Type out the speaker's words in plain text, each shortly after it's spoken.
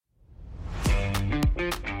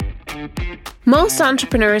Most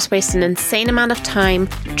entrepreneurs waste an insane amount of time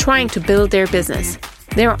trying to build their business.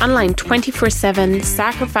 They're online 24/7,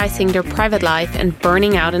 sacrificing their private life and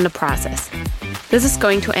burning out in the process. This is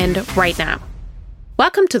going to end right now.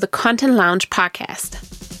 Welcome to the Content Lounge podcast.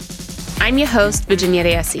 I'm your host, Virginia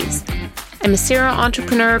de Assis. I'm a serial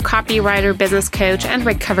entrepreneur, copywriter, business coach, and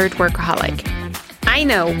recovered workaholic. I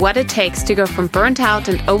know what it takes to go from burnt out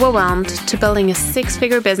and overwhelmed to building a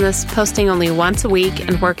six-figure business, posting only once a week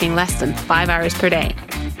and working less than 5 hours per day.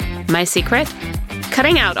 My secret?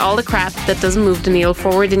 Cutting out all the crap that doesn't move the needle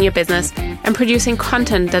forward in your business and producing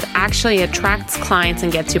content that actually attracts clients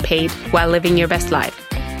and gets you paid while living your best life.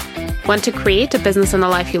 Want to create a business and a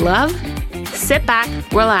life you love? Sit back,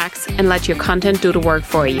 relax, and let your content do the work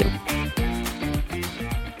for you.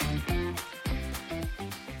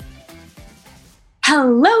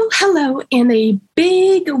 Hello, and a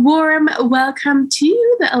big warm welcome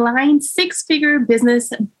to the Aligned Six-Figure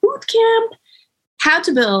Business Bootcamp. How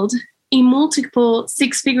to build a multiple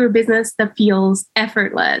six-figure business that feels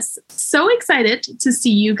effortless. So excited to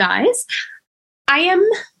see you guys. I am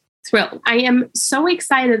thrilled. I am so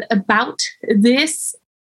excited about this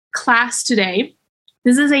class today.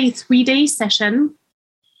 This is a 3-day session.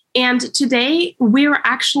 And today we're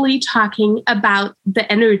actually talking about the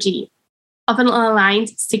energy of an aligned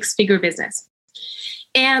six-figure business.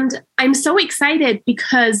 And I'm so excited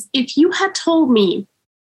because if you had told me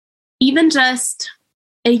even just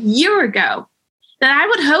a year ago that I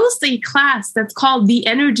would host a class that's called The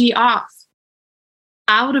Energy Off,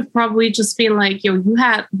 I would have probably just been like, yo,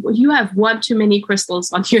 you have one too many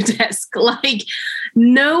crystals on your desk. Like,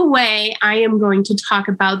 no way I am going to talk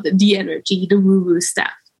about the energy, the woo-woo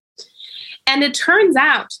stuff. And it turns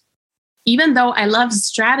out, even though I love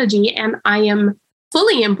strategy and I am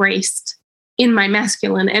fully embraced in my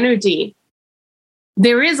masculine energy,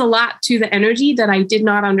 there is a lot to the energy that I did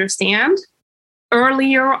not understand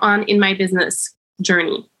earlier on in my business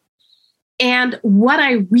journey. And what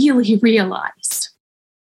I really realized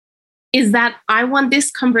is that I want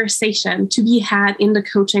this conversation to be had in the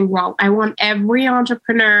coaching world. I want every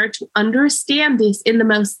entrepreneur to understand this in the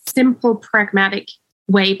most simple, pragmatic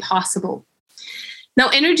way possible. Now,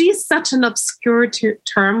 energy is such an obscure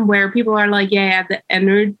term where people are like, yeah, the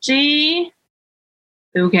energy.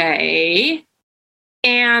 Okay.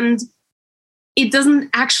 And it doesn't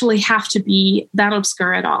actually have to be that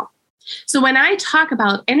obscure at all. So when I talk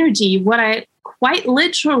about energy, what I quite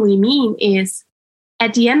literally mean is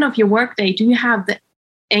at the end of your workday, do you have the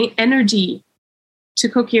energy to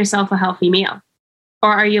cook yourself a healthy meal?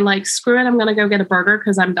 Or are you like, screw it, I'm going to go get a burger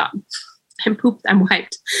because I'm done. I'm pooped, I'm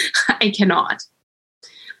wiped. I cannot.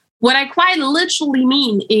 What I quite literally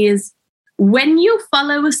mean is when you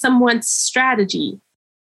follow someone's strategy,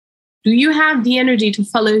 do you have the energy to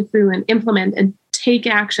follow through and implement and take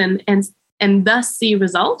action and thus see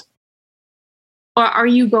result? Or are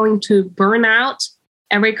you going to burn out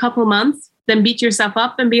every couple months, then beat yourself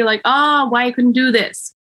up and be like, oh, why I couldn't do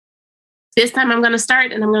this? This time I'm going to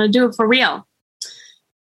start and I'm going to do it for real.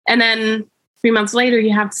 And then 3 months later,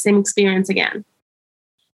 you have the same experience again.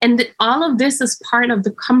 And all of this is part of the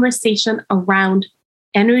conversation around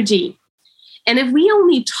energy. And if we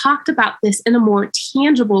only talked about this in a more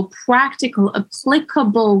tangible, practical,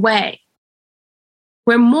 applicable way,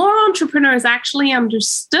 where more entrepreneurs actually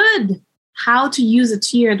understood how to use it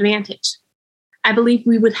to your advantage, I believe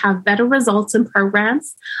we would have better results in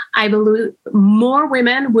programs. I believe more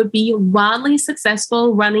women would be wildly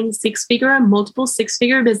successful running six-figure and multiple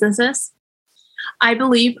six-figure businesses. I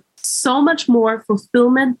believe so much more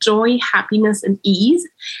fulfillment, joy, happiness, and ease.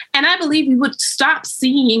 And I believe we would stop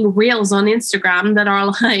seeing reels on Instagram that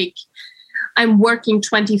are like, I'm working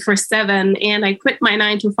 24/7 and I quit my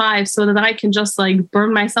 9 to 5 so that I can just like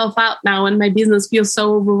burn myself out now and my business feels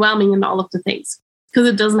so overwhelming and all of the things. Because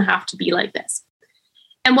it doesn't have to be like this.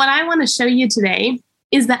 And what I want to show you today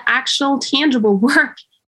is the actual tangible work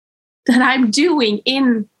that I'm doing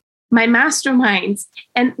in my masterminds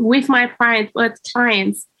and with my private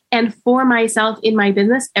clients and for myself in my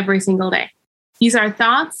business every single day. These are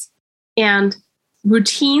thoughts and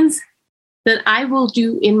routines that I will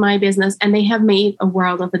do in my business, and they have made a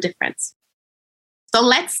world of a difference. So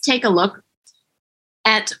let's take a look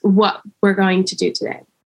at what we're going to do today.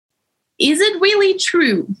 Is it really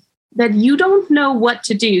true that you don't know what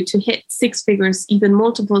to do to hit six figures, even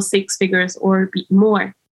multiple six figures, or be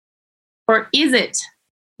more? Or is it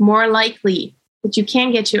more likely that you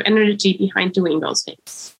can't get your energy behind doing those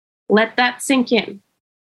things? Let that sink in.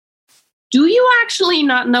 Do you actually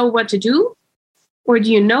not know what to do? Or do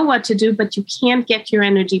you know what to do, but you can't get your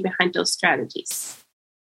energy behind those strategies?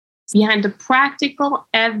 behind the practical,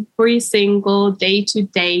 every single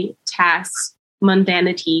day-to-day tasks,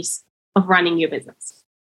 mundanities of running your business.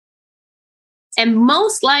 And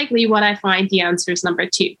most likely what I find the answer is number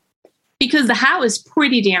 2, because the how is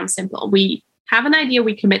pretty damn simple. We have an idea,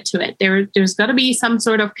 we commit to it. There's got to be some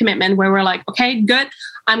sort of commitment where we're like, okay, good,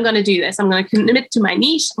 I'm going to do this. I'm going to commit to my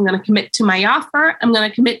niche. I'm going to commit to my offer. I'm going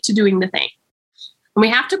to commit to doing the thing. And we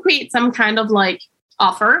have to create some kind of like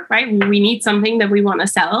offer, right? We need something that we want to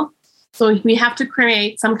sell. So we have to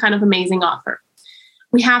create some kind of amazing offer.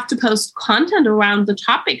 We have to post content around the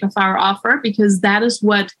topic of our offer because that is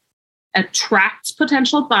what attracts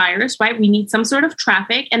potential buyers, right? We need some sort of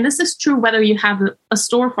traffic. And this is true whether you have a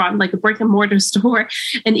storefront, like a brick and mortar store,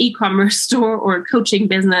 an e-commerce store, or a coaching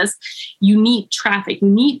business. You need traffic. You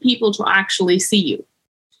need people to actually see you.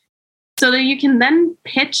 So that you can then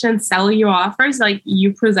pitch and sell your offers, like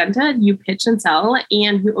you present it, you pitch and sell,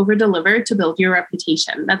 and you over deliver to build your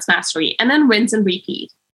reputation. That's mastery. And then rinse and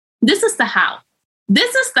repeat. This is the how.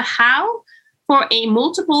 This is the how. For a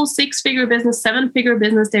multiple 6-figure business, 7-figure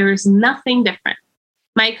business, there is nothing different.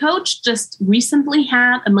 My coach just recently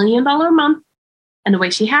had $1 million a month. And the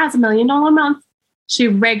way she has $1 million a month, she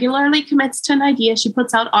regularly commits to an idea. She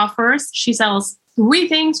puts out offers. She sells 3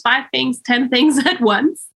 things, 5 things, 10 things at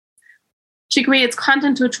once. She creates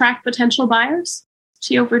content to attract potential buyers.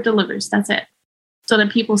 She over delivers. That's it. So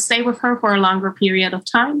that people stay with her for a longer period of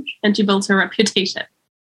time and she builds her reputation.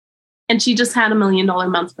 And she just had $1 million a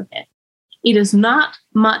month with it. It is not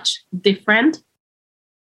much different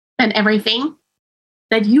than everything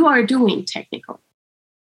that you are doing technically.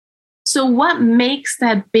 So what makes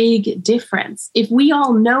that big difference? If we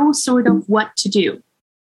all know sort of what to do,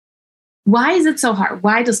 why is it so hard?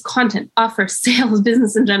 Why does content, offer, sales,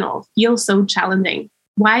 business in general feel so challenging?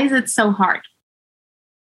 Why is it so hard?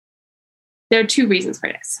 There are 2 reasons for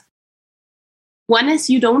this. One is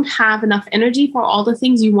you don't have enough energy for all the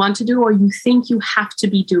things you want to do or you think you have to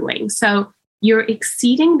be doing. So you're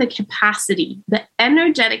exceeding the capacity, the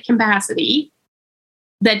energetic capacity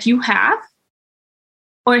that you have.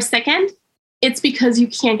 Or second, it's because you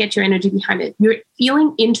can't get your energy behind it. You're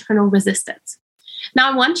feeling internal resistance.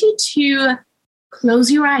 Now I want you to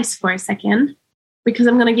close your eyes for a second because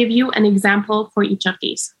I'm going to give you an example for each of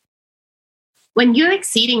these. When you're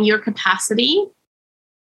exceeding your capacity,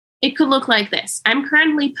 it could look like this. I'm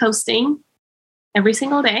currently posting every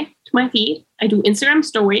single day to my feed. I do Instagram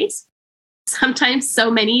stories, sometimes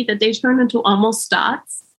so many that they turn into almost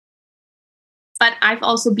dots. But I've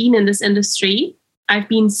also been in this industry. I've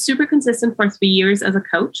been super consistent for 3 years as a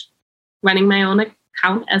coach, running my own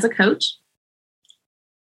account as a coach.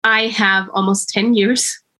 I have almost 10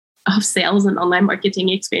 years of sales and online marketing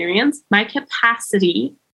experience. My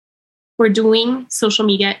capacity for doing social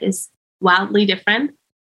media is wildly different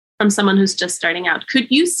from someone who's just starting out.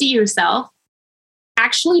 Could you see yourself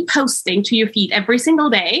actually posting to your feed every single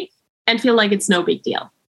day and feel like it's no big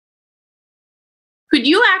deal? Could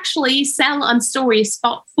you actually sell on stories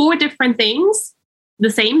 4 different things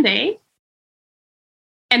the same day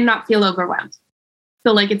and not feel overwhelmed?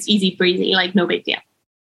 Feel like it's easy breezy, like no big deal.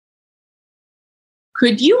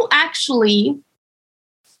 Could you actually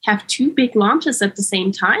have 2 big launches at the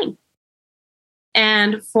same time?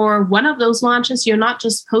 And for one of those launches, you're not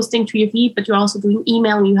just posting to your feed, but you're also doing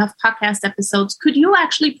email and you have podcast episodes. Could you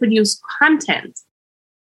actually produce content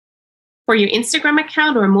for your Instagram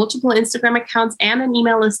account or multiple Instagram accounts and an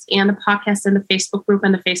email list and a podcast and a Facebook group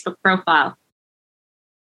and a Facebook profile?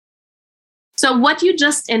 So what you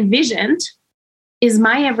just envisioned is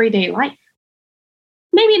my everyday life.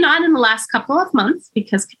 Maybe not in the last couple of months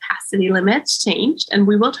because capacity limits changed, and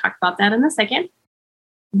we will talk about that in a second.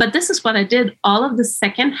 But this is what I did all of the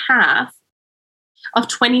second half of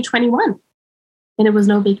 2021, and it was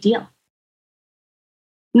no big deal.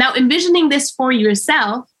 Now, envisioning this for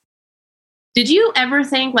yourself, did you ever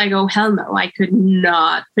think like, oh, hell no, I could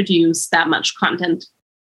not produce that much content?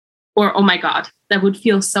 Or, oh my God, that would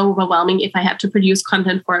feel so overwhelming if I had to produce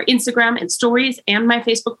content for Instagram and stories and my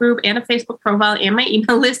Facebook group and a Facebook profile and my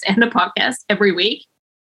email list and a podcast every week?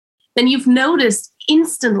 Then you've noticed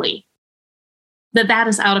instantly that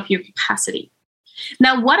is out of your capacity.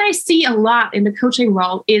 Now, what I see a lot in the coaching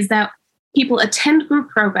role is that people attend group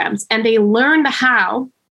programs and they learn the how,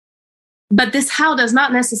 but this how does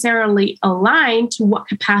not necessarily align to what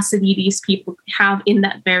capacity these people have in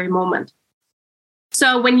that very moment.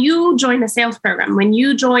 So when you join a sales program, when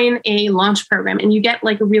you join a launch program and you get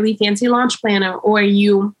like a really fancy launch planner, or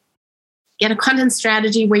you get a content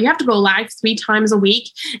strategy where you have to go live 3 times a week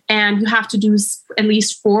and you have to do at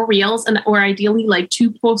least 4 reels or ideally like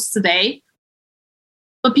 2 posts a day.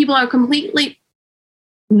 What people are completely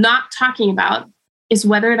not talking about is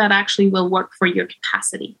whether that actually will work for your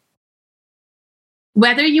capacity.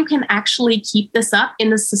 Whether you can actually keep this up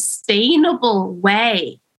in a sustainable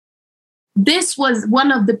way. This was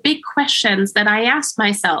one of the big questions that I asked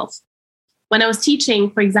myself when I was teaching,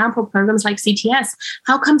 for example, programs like CTS.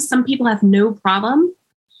 How come some people have no problem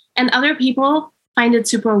and other people find it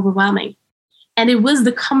super overwhelming? And it was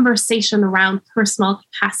the conversation around personal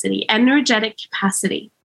capacity, energetic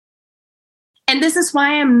capacity. And this is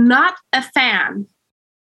why I'm not a fan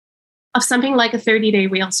of something like a 30-day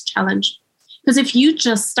Reels challenge. Because if you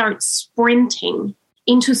just start sprinting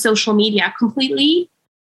into social media completely,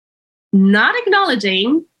 not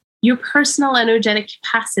acknowledging your personal energetic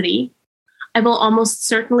capacity, I will almost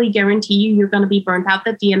certainly guarantee you're going to be burnt out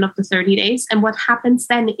at the end of the 30 days. And what happens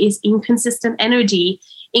then is inconsistent energy,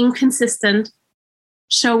 inconsistent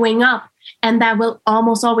showing up. And that will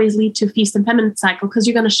almost always lead to feast and famine cycle, because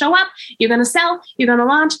you're going to show up, you're going to sell, you're going to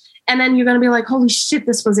launch, and then you're going to be like, holy shit,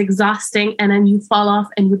 this was exhausting. And then you fall off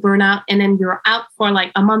and you burn out, and then you're out for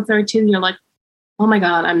like a month or two. And you're like, oh my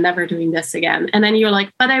God, I'm never doing this again. And then you're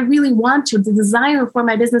like, but I really want to. The desire for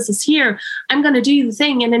my business is here. I'm going to do the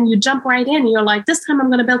thing. And then you jump right in. You're like, this time I'm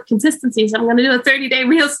going to build consistency. So I'm going to do a 30-day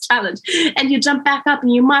Reels challenge. And you jump back up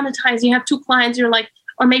and you monetize. You have 2 clients. You're like,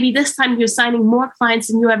 or maybe this time you're signing more clients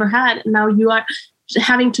than you ever had. And now you are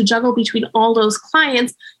having to juggle between all those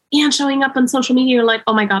clients and showing up on social media. You're like,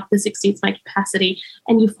 oh my God, this exceeds my capacity.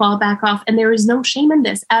 And you fall back off. And there is no shame in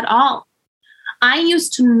this at all. I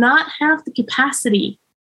used to not have the capacity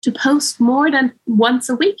to post more than once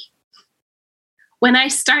a week. When I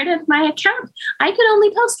started my account, I could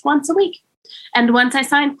only post once a week. And once I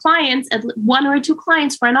signed clients, 1 or 2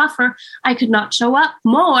 clients for an offer, I could not show up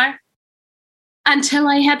more until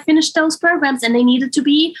I had finished those programs, and they needed to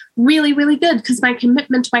be really, really good, because my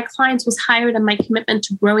commitment to my clients was higher than my commitment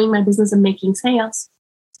to growing my business and making sales.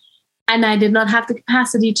 And I did not have the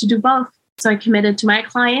capacity to do both. So I committed to my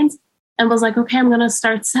clients and was like, okay, I'm going to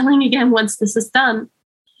start selling again once this is done.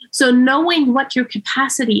 So knowing what your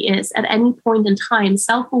capacity is at any point in time,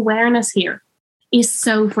 self-awareness here is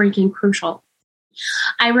so freaking crucial.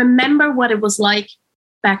 I remember what it was like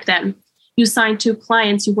back then. You signed 2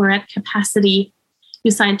 clients, you were at capacity.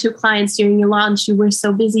 You signed 2 clients during your launch. You were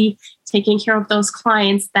so busy taking care of those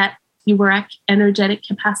clients that you were at energetic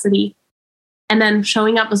capacity. And then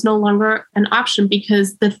showing up was no longer an option,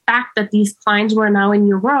 because the fact that these clients were now in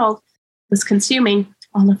your world was consuming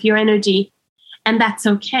all of your energy. And that's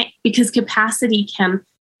okay, because capacity can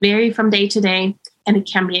vary from day to day and it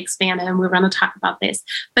can be expanded. And we're going to talk about this.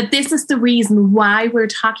 But this is the reason why we're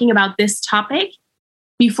talking about this topic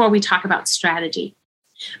before we talk about strategy.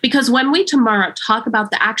 Because when we tomorrow talk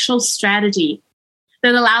about the actual strategy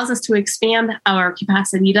that allows us to expand our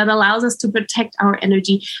capacity, that allows us to protect our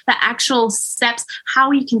energy, the actual steps,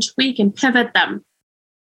 how we can tweak and pivot them.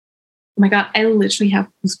 Oh my God, I literally have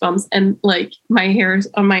goosebumps, and like my hairs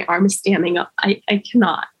on my arm is standing up. I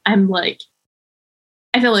cannot. I'm like,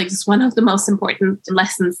 I feel like it's one of the most important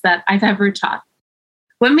lessons that I've ever taught.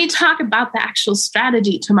 When we talk about the actual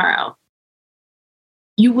strategy tomorrow,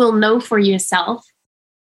 you will know for yourself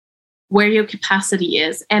where your capacity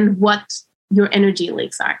is and what your energy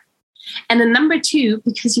leaks are. And then number 2,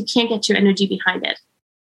 because you can't get your energy behind it.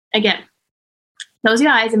 Again, close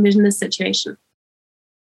your eyes, envision this situation.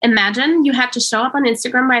 Imagine you had to show up on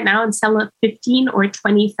Instagram right now and sell a $15,000 or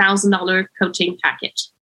 $20,000 coaching package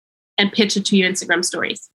and pitch it to your Instagram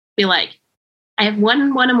stories. Be like, I have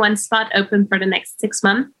one one-on-one spot open for the next 6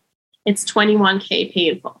 months. It's $21K pay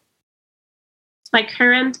in full. My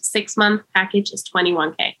current 6-month package is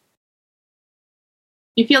 $21K.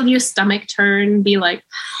 You feel your stomach turn, be like,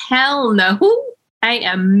 hell no, I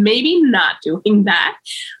am maybe not doing that.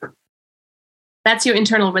 That's your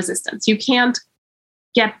internal resistance. You can't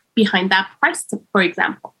get behind that price, for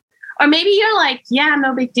example. Or maybe you're like, yeah,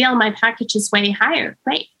 no big deal. My package is way higher.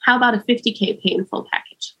 Great. How about a $50K pay in full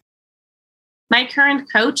package? My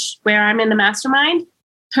current coach, where I'm in the mastermind,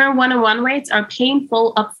 her one-on-one rates are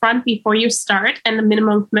painful upfront before you start, and the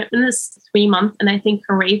minimum commitment is 3 months. And I think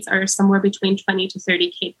her rates are somewhere between 20 to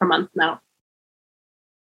 30K per month now.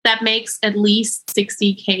 That makes at least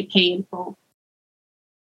 60K pay in full.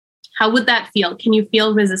 How would that feel? Can you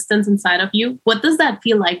feel resistance inside of you? What does that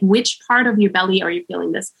feel like? Which part of your belly are you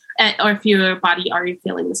feeling this? Or if your body, are you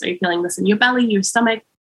feeling this? Are you feeling this in your belly, your stomach,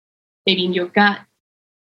 maybe in your gut,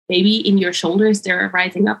 maybe in your shoulders? They're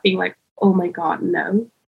rising up being like, oh my God, no.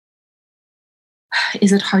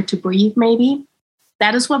 Is it hard to breathe, maybe?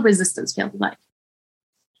 That is what resistance feels like.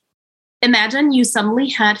 Imagine you suddenly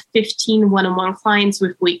had 15 one-on-one clients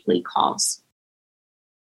with weekly calls.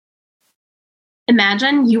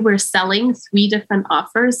 Imagine you were selling 3 different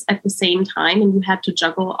offers at the same time and you had to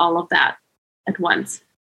juggle all of that at once.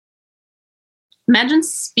 Imagine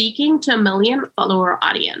speaking to a 1 million follower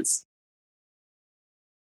audience.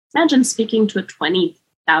 Imagine speaking to a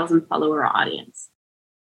 20,000 follower audience.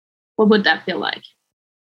 What would that feel like?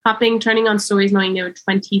 Popping, turning on stories, knowing there were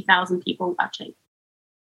 20,000 people watching.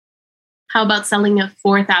 How about selling a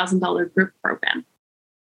 $4,000 group program?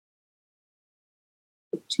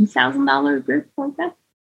 A $2,000 group program?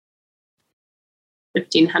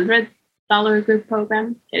 $1,500 group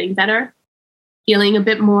program? Getting better? Feeling a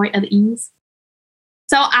bit more at ease?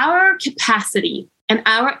 So our capacity and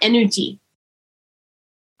our energy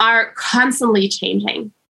are constantly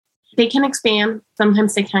changing. They can expand,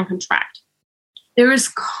 sometimes they can contract. There is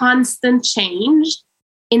constant change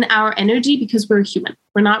in our energy because we're human.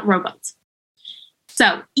 We're not robots.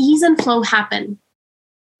 So ease and flow happen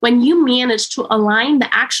when you manage to align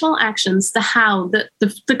the actual actions, the how,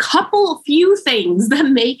 the couple few things that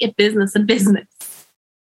make a business,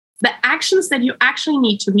 the actions that you actually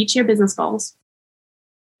need to reach your business goals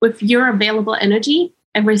with your available energy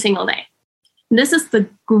every single day. And this is the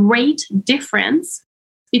great difference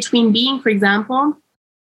between being, for example,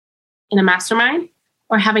 in a mastermind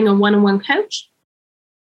or having a one-on-one coach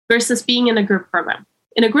versus being in a group program.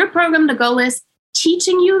 In a group program, the goal is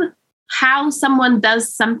teaching you how someone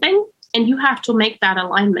does something, and you have to make that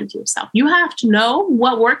alignment yourself. You have to know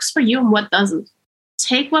what works for you and what doesn't.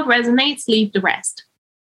 Take what resonates, leave the rest.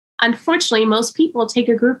 Unfortunately, most people take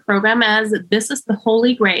a group program as this is the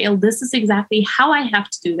holy grail. This is exactly how I have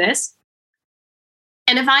to do this.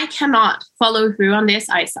 And if I cannot follow through on this,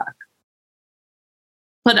 I suck.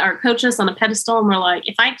 Put our coaches on a pedestal and we're like,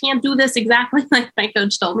 if I can't do this exactly like my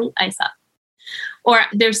coach told me, I suck. Or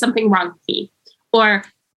there's something wrong with me. Or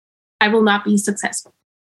I will not be successful.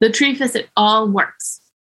 The truth is it all works.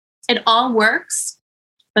 It all works,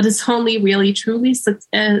 but it's only really truly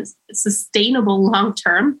sustainable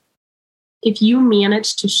long-term if you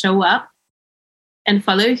manage to show up and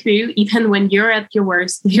follow through even when you're at your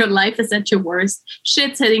worst, your life is at your worst,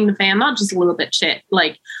 shit's hitting the fan, not just a little bit shit,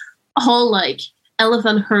 like a whole like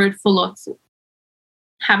elephant herd full of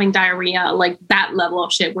having diarrhea, like that level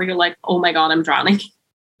of shit where you're like, oh my God, I'm drowning.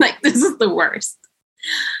 Like this is the worst.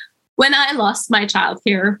 When I lost my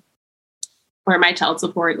childcare or my child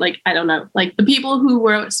support, like, I don't know, like the people who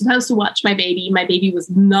were supposed to watch my baby was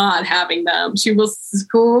not having them. She was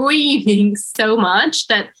screaming so much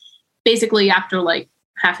that basically after like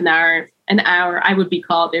half an hour, I would be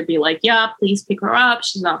called. They'd be like, yeah, please pick her up.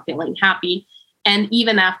 She's not feeling happy. And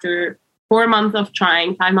even after 5 months of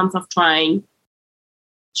trying,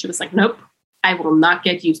 she was like, nope, I will not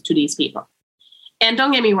get used to these people. And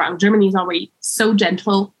don't get me wrong, Germany is already so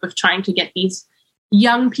gentle with trying to get these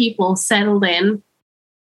young people settled in.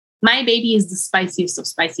 My baby is the spiciest of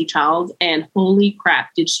spicy child, and holy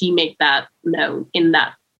crap, did she make that known in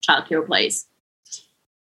that childcare place.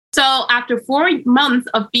 So after 4 months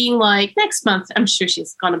of being like, next month, I'm sure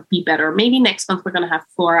she's going to be better. Maybe next month we're going to have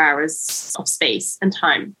 4 hours of space and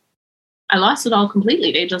time. I lost it all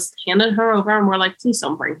completely. They just handed her over and were like, please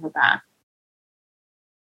don't bring her back.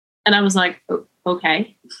 And I was like, oh,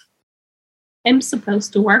 okay. I'm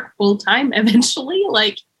supposed to work full time eventually.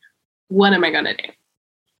 Like, what am I going to do?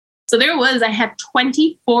 So I had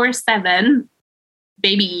 24/7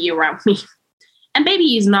 baby E around me. And baby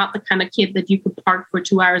E is not the kind of kid that you could park for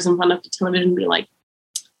 2 hours in front of the television and be like,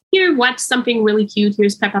 here, watch something really cute.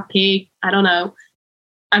 Here's Peppa Pig. I don't know.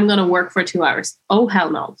 I'm going to work for 2 hours. Oh,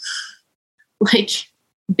 hell no. Like,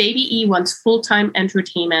 baby E wants full-time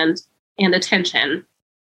entertainment and attention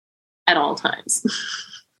at all times.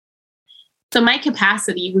 So my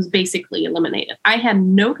capacity was basically eliminated. I had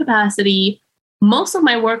no capacity. Most of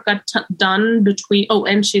my work got done between,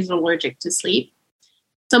 and she's allergic to sleep.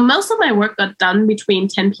 So most of my work got done between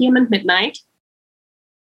 10 p.m. and midnight,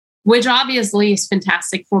 which obviously is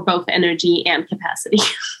fantastic for both energy and capacity.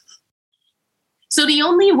 So the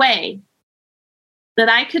only way that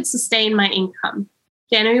I could sustain my income,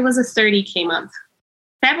 January was a 30K month.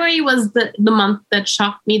 February was the month that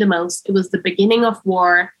shocked me the most. It was the beginning of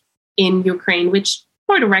war in Ukraine, which,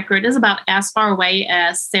 for the record, is about as far away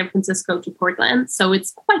as San Francisco to Portland. So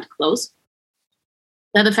it's quite close.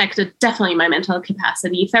 That affected definitely my mental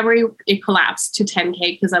capacity. February, it collapsed to 10K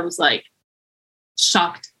because I was like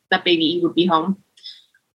shocked that baby would be home.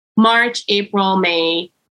 March, April,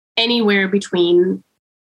 May, anywhere between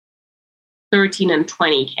 13 and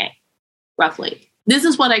 20K, roughly. This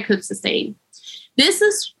is what I could sustain. This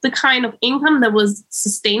is the kind of income that was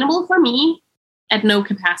sustainable for me at no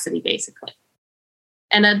capacity, basically,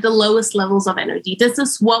 and at the lowest levels of energy. This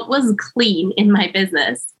is what was clean in my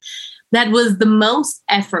business. that was the most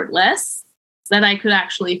effortless that I could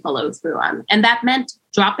actually follow through on. And that meant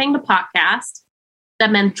dropping the podcast.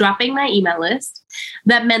 That meant dropping my email list.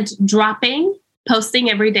 That meant posting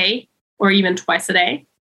every day or even twice a day.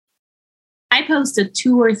 I posted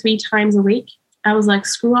 2 or 3 times a week. I was like,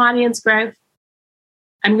 screw audience growth.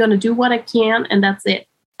 I'm going to do what I can, and that's it.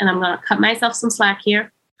 And I'm going to cut myself some slack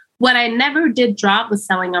here. What I never did drop was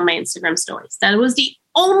selling on my Instagram stories. That was the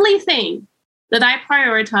only thing that I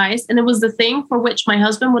prioritized. And it was the thing for which my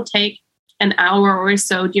husband would take an hour or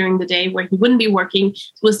so during the day where he wouldn't be working.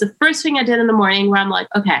 It was the first thing I did in the morning where I'm like,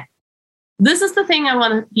 okay, this is the thing I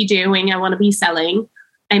want to be doing. I want to be selling.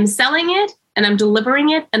 I'm selling it and I'm delivering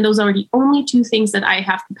it. And those are the only 2 things that I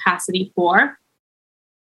have capacity for.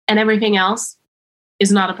 And everything else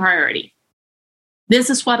is not a priority. This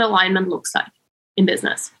is what alignment looks like in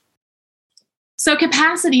business. So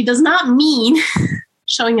capacity does not mean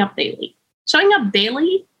showing up daily. Showing up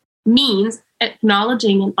daily means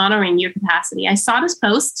acknowledging and honoring your capacity. I saw this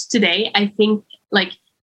post today. I think like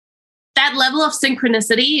that level of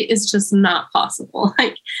synchronicity is just not possible.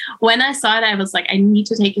 Like when I saw it, I was like, I need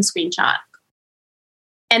to take a screenshot.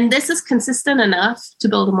 And this is consistent enough to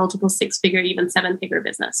build a multiple 6-figure, even 7-figure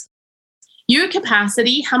business. Your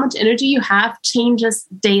capacity, how much energy you have, changes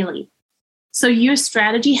daily. So your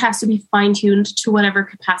strategy has to be fine-tuned to whatever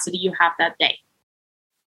capacity you have that day.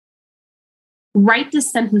 Write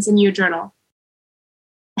this sentence in your journal.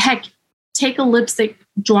 Heck, take a lipstick,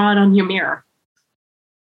 draw it on your mirror.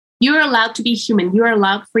 You're allowed to be human. You're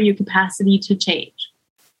allowed for your capacity to change.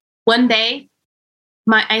 One day,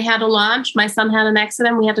 I had a launch. My son had an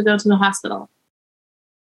accident. We had to go to the hospital.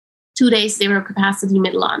 2 days, 0 capacity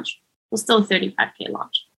mid-launch. It was still a 35K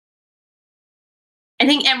launch. I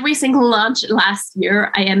think every single launch last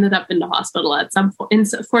year, I ended up in the hospital at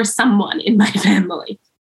for someone in my family.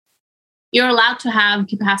 You're allowed to have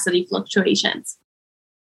capacity fluctuations.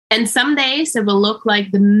 And some days it will look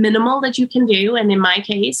like the minimal that you can do. And in my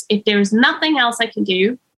case, if there's nothing else I can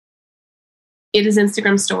do, it is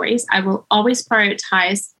Instagram stories. I will always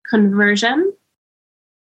prioritize conversion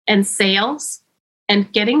and sales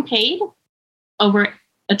and getting paid over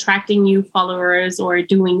attracting new followers or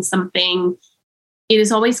doing something. It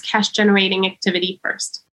is always cash generating activity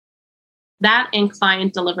first. That and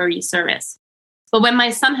client delivery service. But when my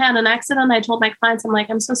son had an accident, I told my clients, I'm like,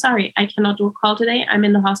 I'm so sorry. I cannot do a call today. I'm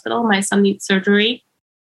in the hospital. My son needs surgery.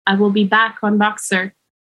 I will be back on Voxer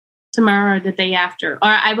tomorrow or the day after. Or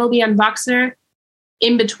I will be on Voxer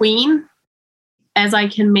in between as I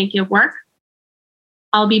can make it work.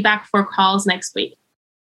 I'll be back for calls next week.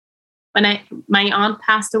 When my aunt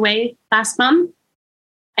passed away last month,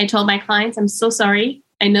 I told my clients, I'm so sorry.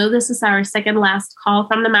 I know this is our second last call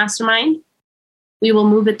from the mastermind. We will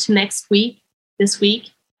move it to next week. This week,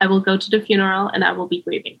 I will go to the funeral and I will be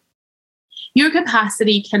grieving. Your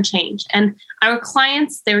capacity can change. And our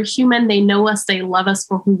clients, they're human. They know us. They love us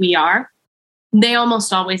for who we are. They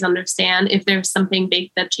almost always understand if there's something big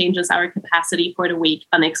that changes our capacity for the week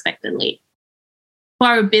unexpectedly. For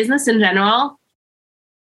our business in general,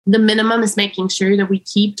 the minimum is making sure that we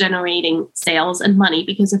keep generating sales and money,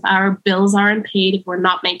 because if our bills aren't paid, if we're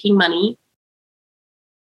not making money,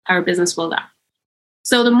 our business will die.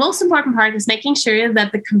 So the most important part is making sure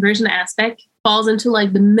that the conversion aspect falls into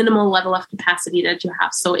like the minimal level of capacity that you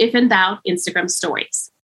have. So if in doubt, Instagram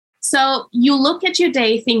stories. So you look at your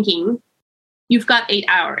day thinking you've got 8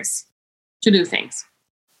 hours to do things.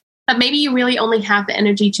 But maybe you really only have the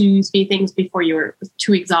energy to do 3 things before you're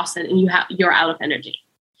too exhausted and you're out of energy.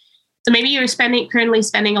 So maybe you're currently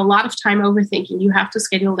spending a lot of time overthinking. You have to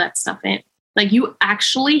schedule that stuff in. Like you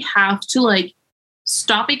actually have to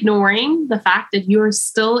stop ignoring the fact that you're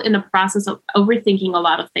still in the process of overthinking a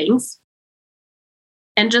lot of things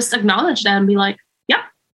and just acknowledge that and be like, yep,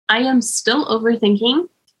 I am still overthinking.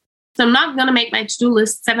 So I'm not going to make my to-do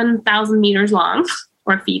list 7,000 meters long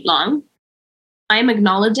or feet long. I'm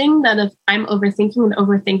acknowledging that if I'm overthinking, and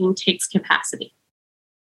overthinking takes capacity.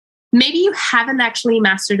 Maybe you haven't actually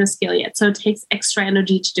mastered a skill yet, so it takes extra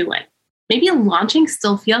energy to do it. Maybe launching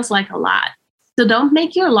still feels like a lot. So don't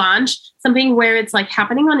make your launch something where it's like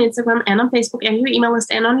happening on Instagram and on Facebook and your email list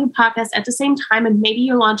and on your podcast at the same time. And maybe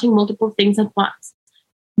you're launching multiple things at once.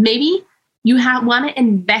 Maybe you want to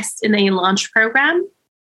invest in a launch program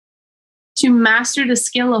to master the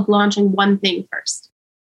skill of launching one thing first.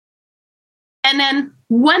 And then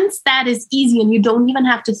once that is easy and you don't even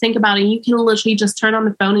have to think about it, you can literally just turn on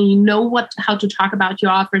the phone and you know how to talk about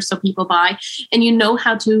your offers so people buy, and you know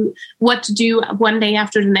what to do one day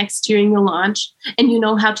after the next during your launch, and you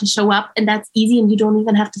know how to show up, and that's easy and you don't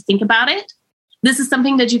even have to think about it. This is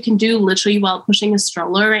something that you can do literally while pushing a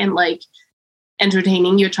stroller and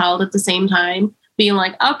entertaining your child at the same time, being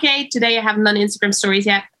like, okay, today I haven't done Instagram stories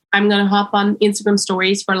yet. I'm going to hop on Instagram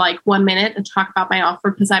stories for like 1 minute and talk about my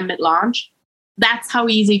offer because I'm mid-launch. That's how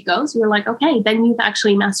easy it goes. You're like, okay, then you've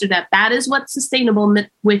actually mastered that. That is what's sustainable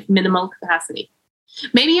with minimal capacity.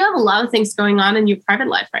 Maybe you have a lot of things going on in your private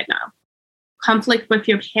life right now. Conflict with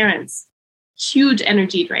your parents, huge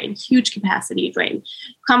energy drain, huge capacity drain.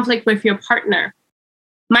 Conflict with your partner.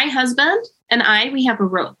 My husband and we have a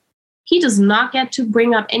rule. He does not get to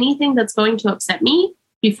bring up anything that's going to upset me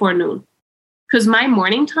before noon. Because my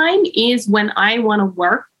morning time is when I want to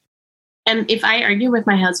work. And if I argue with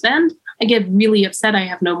my husband, I get really upset. I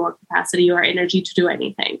have no more capacity or energy to do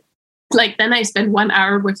anything. Like then I spend 1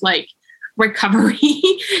 hour with like recovery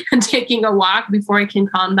and taking a walk before I can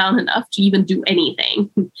calm down enough to even do anything.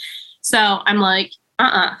 So I'm like,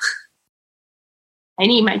 I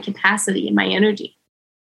need my capacity and my energy.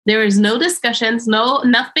 There is no discussions,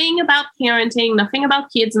 nothing about parenting, nothing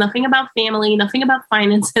about kids, nothing about family, nothing about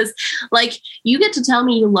finances. Like you get to tell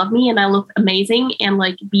me you love me and I look amazing and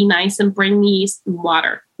like be nice and bring me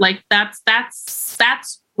water. Like that's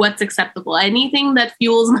what's acceptable. Anything that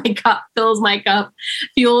fuels my cup, fills my cup,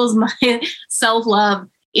 fuels my self-love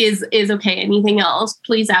is okay. Anything else,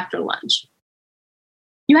 please after lunch.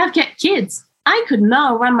 You have kids. I could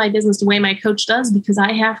not run my business the way my coach does because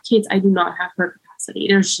I have kids. I do not have her capacity.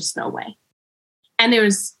 There's just no way. And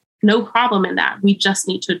there's no problem in that. We just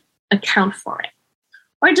need to account for it.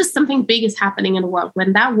 Or just something big is happening in the world.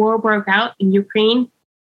 When that war broke out in Ukraine,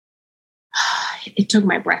 it took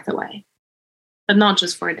my breath away. But not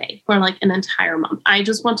just for a day, for like an entire month. I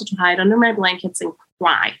just wanted to hide under my blankets and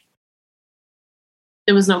cry.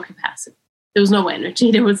 There was no capacity. There was no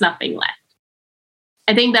energy. There was nothing left.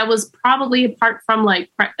 I think that was probably apart from like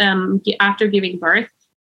after giving birth,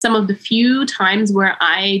 some of the few times where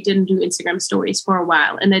I didn't do Instagram stories for a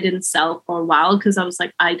while and I didn't sell for a while because I was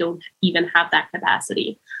like, I don't even have that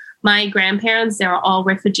capacity. My grandparents, they're all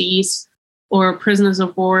refugees or prisoners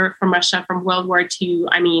of war from Russia from World War II.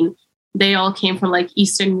 I mean, they all came from like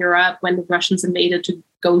Eastern Europe when the Russians invaded to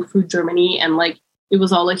go through Germany. And like, it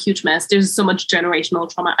was all a huge mess. There's so much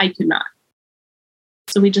generational trauma. I could not.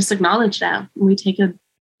 So we just acknowledge that. We take a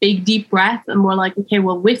big, deep breath and we're like, okay,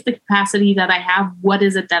 well, with the capacity that I have, what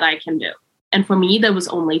is it that I can do? And for me, that was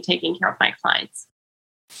only taking care of my clients.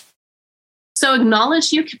 So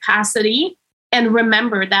acknowledge your capacity and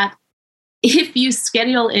remember that if you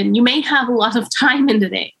schedule in, you may have a lot of time in the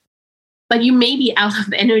day, but you may be out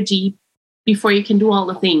of energy before you can do all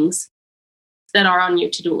the things that are on your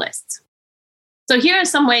to-do lists. So here are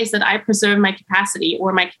some ways that I preserve my capacity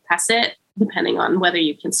or my capacity, depending on whether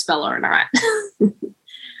you can spell or not.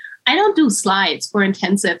 I don't do slides for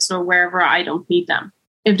intensives or wherever I don't need them.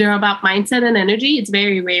 If they're about mindset and energy, it's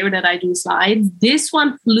very rare that I do slides. This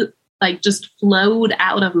one just flowed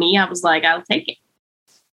out of me. I was like, I'll take it.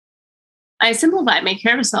 I simplify my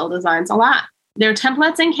carousel designs a lot. There are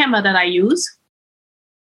templates in Canva that I use.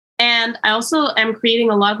 And I also am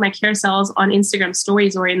creating a lot of my carousels on Instagram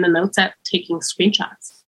stories or in the notes app, taking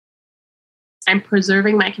screenshots. I'm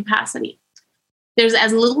preserving my capacity. There's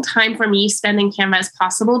as little time for me spending Canva as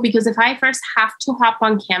possible because if I first have to hop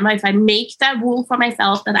on Canva, if I make that rule for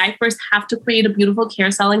myself that I first have to create a beautiful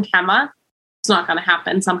carousel in Canva, it's not going to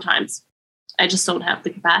happen sometimes. I just don't have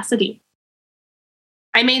the capacity.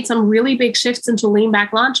 I made some really big shifts into lean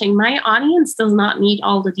back launching. My audience does not need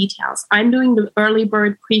all the details. I'm doing the early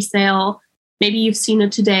bird pre-sale. Maybe you've seen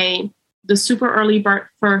it today. The super early bird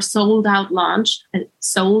for sold out launch,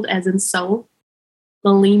 sold as in sold.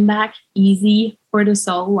 The lean back easy for the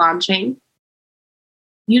soul launching.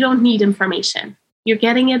 You don't need information. You're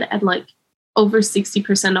getting it at like over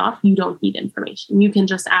 60% off. You don't need information. You can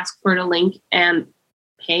just ask for the link and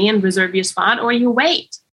pay and reserve your spot, or you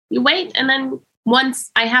wait. You wait, and then once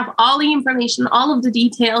I have all the information, all of the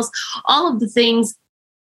details, all of the things,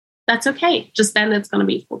 that's okay. Just then it's going to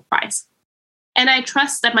be full price. And I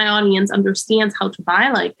trust that my audience understands how to buy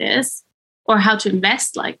like this or how to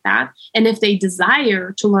invest like that. And if they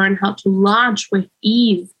desire to learn how to launch with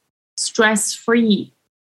ease, stress-free,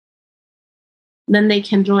 then they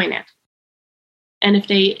can join it. And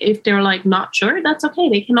if they're like not sure, that's okay.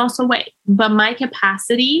 They can also wait. But my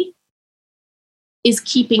capacity is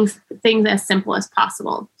keeping things as simple as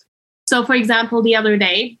possible. So for example, the other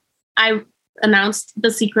day, I announced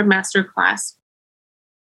the Secret Masterclass.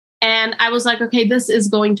 And I was like, okay, this is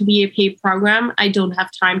going to be a paid program. I don't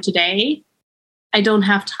have time today. I don't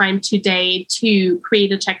have time today to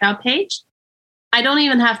create a checkout page. I don't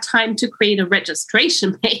even have time to create a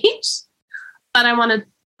registration page. But I want to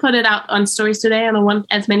put it out on stories today, and I want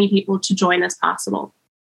as many people to join as possible.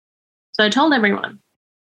 So I told everyone,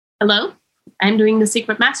 hello, I'm doing the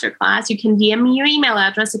secret masterclass. You can DM me your email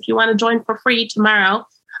address if you want to join for free tomorrow.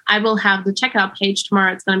 I will have the checkout page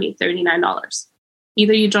tomorrow. It's going to be $39.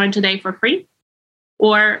 Either you join today for free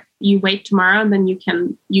or you wait tomorrow and then you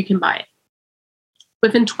can buy it.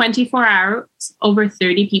 Within 24 hours, over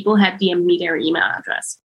 30 people had DM'd me their email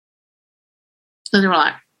address. So they were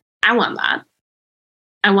like, I want that.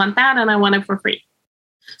 I want that and I want it for free.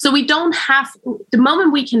 So we don't have, the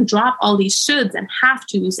moment we can drop all these shoulds and have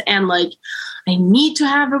tos and like, I need to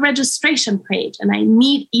have a registration page and I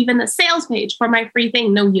need even a sales page for my free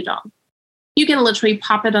thing. No, you don't. You can literally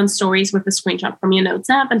pop it on stories with a screenshot from your Notes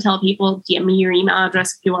app and tell people, DM me your email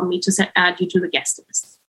address if you want me to add you to the guest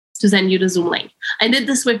list, to send you the Zoom link. I did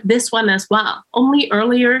this with this one as well. Only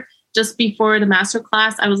earlier, just before the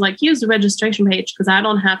masterclass, I was like, use the registration page because I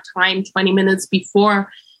don't have time 20 minutes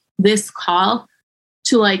before this call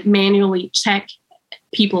to like manually check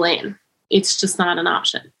people in. It's just not an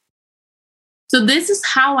option. So this is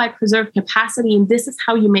how I preserve capacity, and this is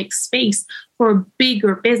how you make space for a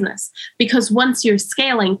bigger business. Because once you're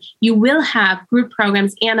scaling, you will have group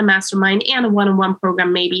programs and a mastermind and a one-on-one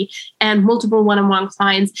program maybe, and multiple one-on-one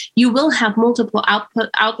clients. You will have multiple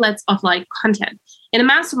outlets of like content. In a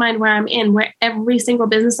mastermind where I'm in, where every single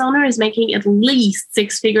business owner is making at least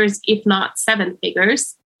 6 figures, if not 7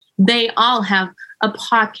 figures, they all have a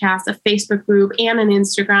podcast, a Facebook group, and an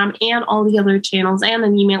Instagram, and all the other channels, and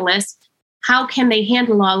an email list. How can they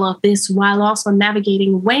handle all of this while also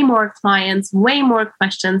navigating way more clients, way more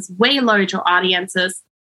questions, way larger audiences,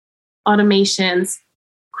 automations,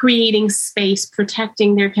 creating space,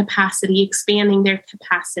 protecting their capacity, expanding their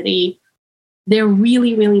capacity? They're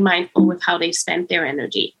really, really mindful with how they spend their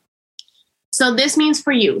energy. So this means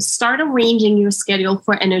for you, start arranging your schedule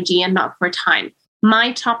for energy and not for time.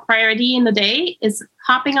 My top priority in the day is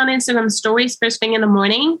hopping on Instagram stories first thing in the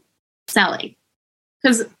morning, selling.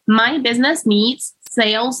 Because my business needs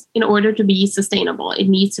sales in order to be sustainable. It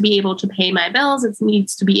needs to be able to pay my bills. It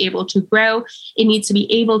needs to be able to grow. It needs to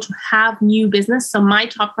be able to have new business. So my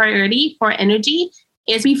top priority for energy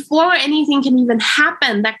is before anything can even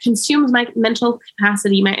happen that consumes my mental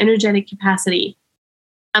capacity, my energetic capacity,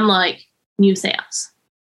 I'm like, new sales.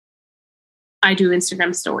 I do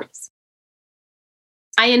Instagram stories.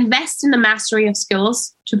 I invest in the mastery of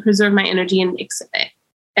skills to preserve my energy and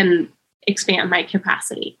expand my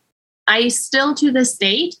capacity. I still to this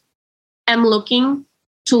date am looking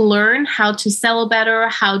to learn how to sell better,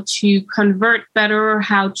 how to convert better,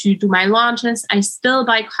 how to do my launches. I still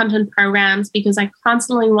buy content programs because I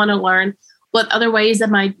constantly want to learn what other ways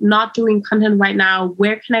am I not doing content right now?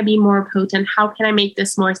 Where can I be more potent? How can I make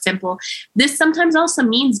this more simple? This sometimes also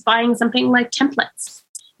means buying something like templates.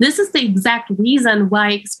 This is the exact reason why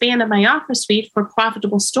I expanded my offer suite for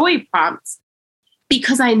profitable story prompts.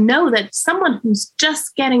 Because I know that someone who's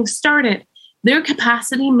just getting started, their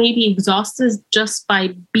capacity may be exhausted just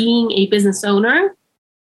by being a business owner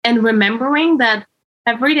and remembering that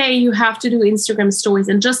every day you have to do Instagram stories.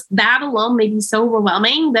 And just that alone may be so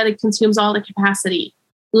overwhelming that it consumes all the capacity,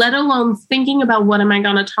 let alone thinking about what am I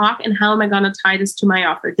going to talk and how am I going to tie this to my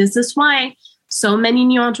offer. This is why so many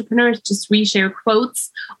new entrepreneurs just reshare quotes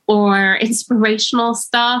or inspirational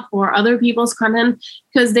stuff or other people's content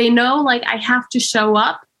because they know like I have to show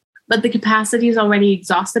up, but the capacity is already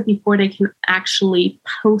exhausted before they can actually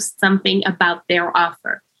post something about their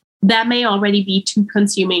offer. That may already be too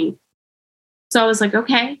consuming. So I was like,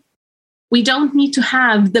 okay, we don't need to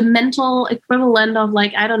have the mental equivalent of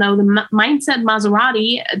like, I don't know, the mindset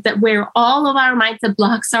Maserati that where all of our mindset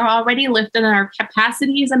blocks are already lifted and our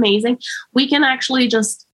capacity is amazing. We can actually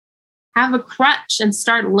just have a crutch and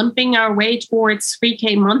start limping our way towards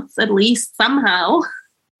 3K months at least somehow,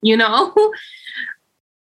 you know,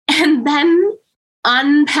 and then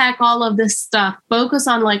unpack all of this stuff, focus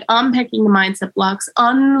on like unpacking the mindset blocks,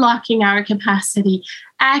 unlocking our capacity,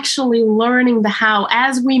 actually learning the how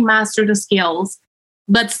as we master the skills,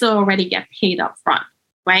 but still already get paid up front,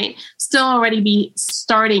 right? Still already be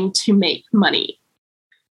starting to make money.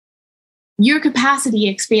 Your capacity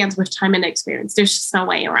expands with time and experience. There's just no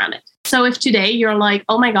way around it. So if today you're like,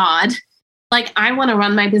 oh my God, like I want to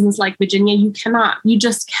run my business like Virginia, you cannot. You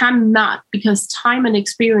just cannot, because time and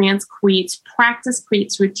experience creates practice,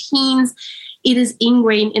 creates routines. It is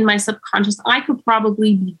ingrained in my subconscious. I could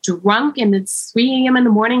probably be drunk and it's 3 a.m. in the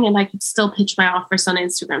morning and I could still pitch my offers on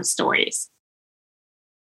Instagram stories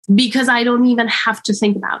because I don't even have to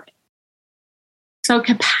think about it. So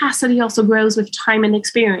capacity also grows with time and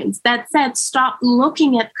experience. That said, stop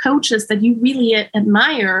looking at coaches that you really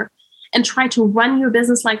admire and try to run your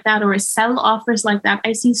business like that or sell offers like that.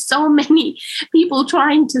 I see so many people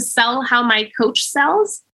trying to sell how my coach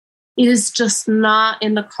sells. it is just not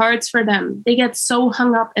in the cards for them. They get so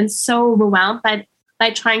hung up and so overwhelmed by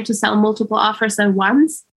trying to sell multiple offers at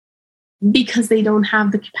once because they don't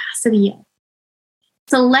have the capacity yet.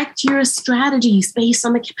 Select your strategies based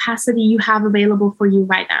on the capacity you have available for you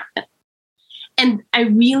right now. And I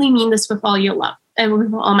really mean this with all your love and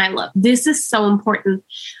with all my love. This is so important.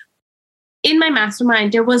 In my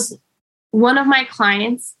mastermind, there was one of my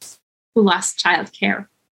clients who lost childcare.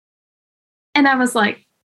 And I was like,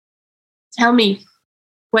 tell me,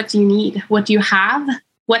 what do you need? What do you have?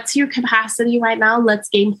 What's your capacity right now? Let's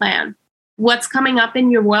game plan. What's coming up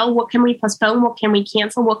in your world? What can we postpone? What can we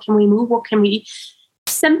cancel? What can we move? What can we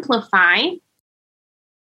simplify?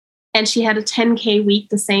 And she had a 10K week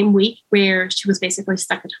the same week where she was basically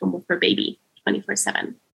stuck at home with her baby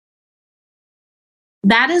 24/7.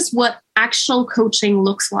 That is what actual coaching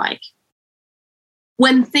looks like.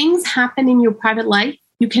 When things happen in your private life,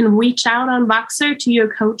 you can reach out on Voxer to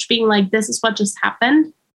your coach being like, this is what just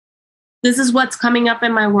happened. This is what's coming up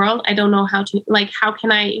in my world. I don't know how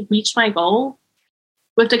can I reach my goal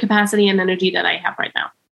with the capacity and energy that I have right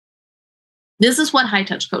now? This is what high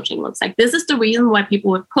touch coaching looks like. This is the reason why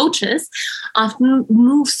people with coaches often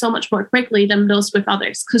move so much more quickly than those with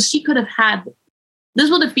others. Because she could have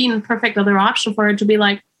this would have been a perfect other option for her to be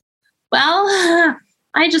like, well,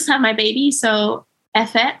 I just have my baby, so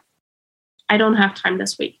F it. I don't have time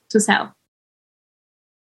this week to sell.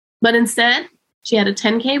 But instead, she had a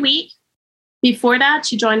 10K week. Before that,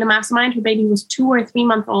 she joined the mastermind. Her baby was 2 or 3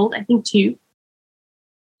 months old, I think 2.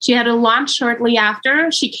 She had a launch shortly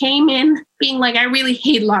after. She came in being like, I really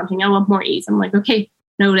hate launching. I want more ease. I'm like, okay,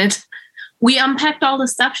 noted. We unpacked all the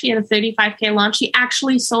stuff. She had a 35K launch. She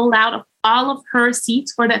actually sold out of all of her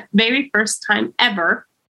seats for the very first time ever.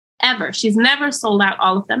 She's never sold out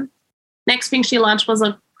all of them. Next thing she launched was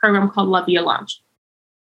a program called Love Your Launch.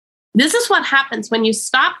 This is what happens when you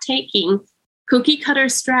stop taking cookie cutter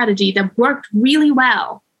strategy that worked really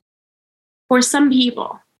well for some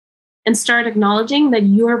people and start acknowledging that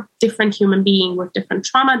you're a different human being with different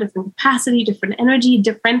trauma, different capacity, different energy,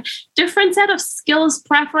 different set of skills,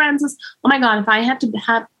 preferences. Oh my God, if I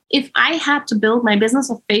had to build my business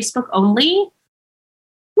of Facebook only,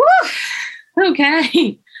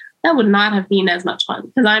 okay, that would not have been as much fun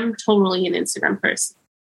because I'm totally an Instagram person.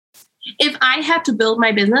 If I had to build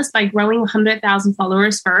my business by growing 100,000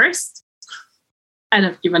 followers first, I'd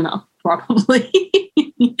have given up, probably.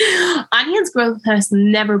 Audience growth has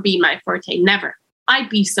never been my forte, never. I'd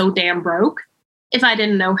be so damn broke if I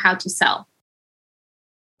didn't know how to sell.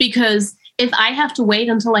 Because if I have to wait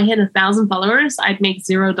until I hit 1,000 followers, I'd make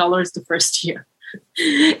 $0 the first year.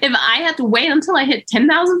 If I had to wait until I hit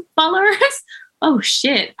 10,000 followers, oh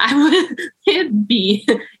shit, it'd be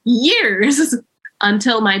years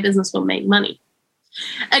until my business will make money.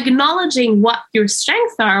 Acknowledging what your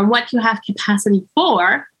strengths are and what you have capacity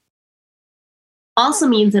for also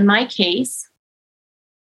means, in my case,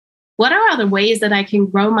 what are other ways that I can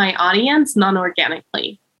grow my audience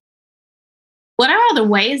non-organically? What are other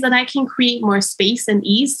ways that I can create more space and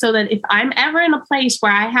ease so that if I'm ever in a place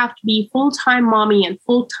where I have to be full-time mommy and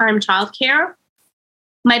full-time childcare,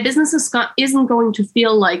 my business isn't going to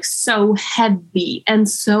feel like so heavy and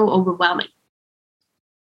so overwhelming.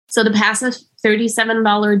 So the passive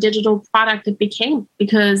 $37 digital product it became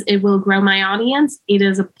because it will grow my audience. It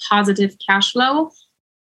is a positive cash flow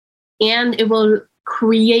and it will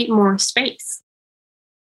create more space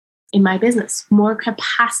in my business, more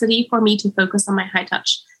capacity for me to focus on my high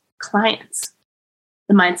touch clients.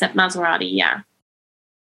 The Mindset Maserati, yeah.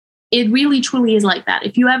 It really truly is like that.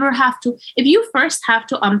 If you first have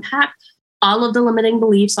to unpack all of the limiting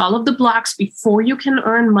beliefs, all of the blocks before you can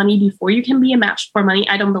earn money, before you can be a match for money,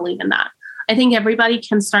 I don't believe in that. I think everybody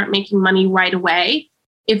can start making money right away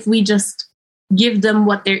if we just give them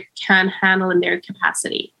what they can handle in their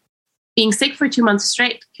capacity. Being sick for 2 months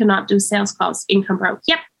straight, cannot do sales calls, income broke.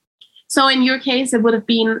 Yep. So in your case, it would have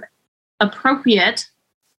been appropriate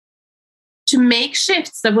to make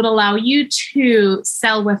shifts that would allow you to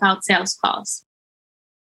sell without sales calls.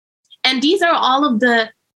 And these are all of the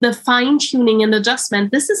fine-tuning and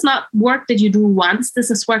adjustment. This is not work that you do once.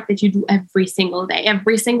 This is work that you do every single day.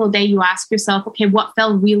 Every single day you ask yourself, okay, what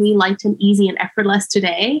felt really light and easy and effortless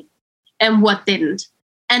today and what didn't?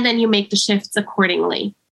 And then you make the shifts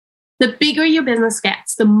accordingly. The bigger your business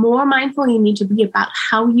gets, the more mindful you need to be about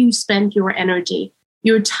how you spend your energy,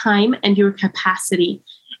 your time, and your capacity.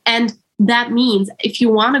 And that means if you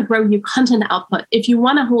want to grow your content output, if you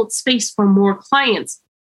want to hold space for more clients,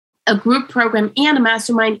 a group program and a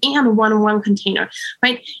mastermind and a one-on-one container,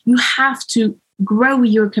 right? You have to grow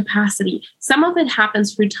your capacity. Some of it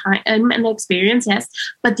happens through time and experience, yes,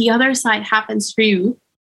 but the other side happens through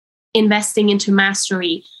investing into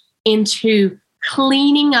mastery, into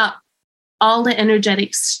cleaning up all the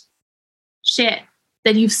energetic shit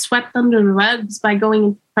that you've swept under the rugs by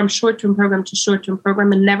going from short-term program to short-term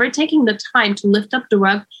program and never taking the time to lift up the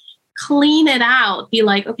rug, clean it out, be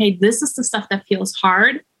like, okay, this is the stuff that feels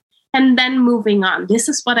hard, and then moving on. This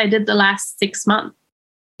is what I did the last 6 months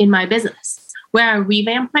in my business, where I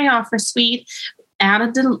revamped my offer suite,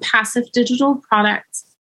 added the passive digital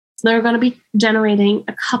products. So they're going to be generating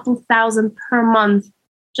a couple thousand per month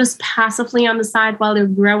just passively on the side while they're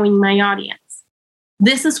growing my audience.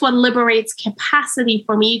 This is what liberates capacity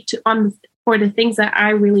for me for the things that I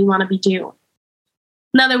really want to be doing.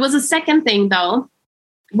 Now, there was a second thing, though,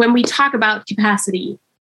 when we talk about capacity.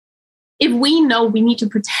 If we know we need to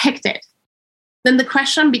protect it, then the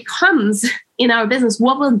question becomes in our business,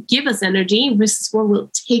 what will give us energy versus what will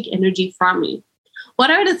take energy from me? What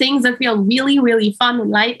are the things that feel really, really fun and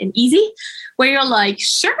light and easy, where you're like,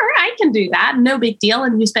 sure, I can do that, no big deal,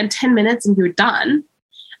 and you spend 10 minutes and you're done?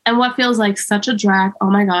 And what feels like such a drag, oh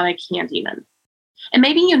my God, I can't even. And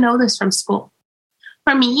maybe you know this from school.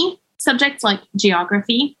 For me, subjects like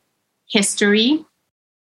geography, history,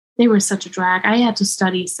 they were such a drag. I had to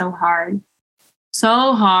study so hard,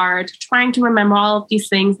 trying to remember all of these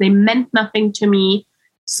things. They meant nothing to me.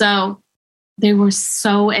 So they were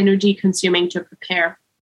so energy consuming to prepare.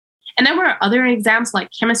 And there were other exams like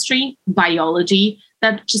chemistry, biology,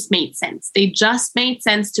 that just made sense. They just made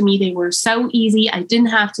sense to me. They were so easy. I didn't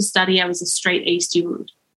have to study. I was a straight A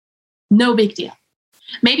student. No big deal.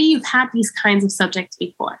 Maybe you've had these kinds of subjects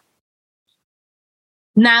before.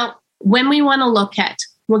 Now, when we want to look at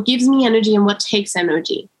what gives me energy and what takes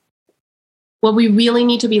energy, what we really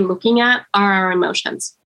need to be looking at are our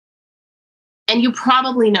emotions. And you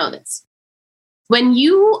probably know this. When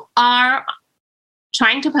you are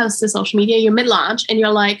trying to post to social media, you're mid-launch and you're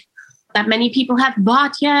like, that many people have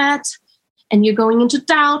bought yet, and you're going into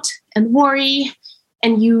doubt and worry,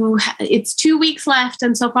 and it's 2 weeks left,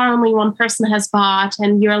 and so far only one person has bought,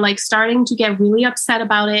 and you're like starting to get really upset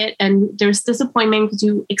about it, and there's disappointment because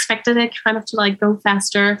you expected it kind of to like go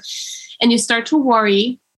faster, and you start to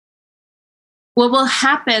worry. What will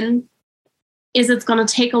happen is it's going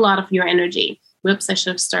to take a lot of your energy. Whoops, I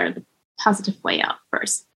should have started the positive way out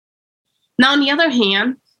first. Now, on the other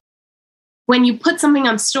hand, when you put something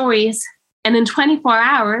on stories and in 24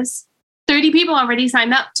 hours, 30 people already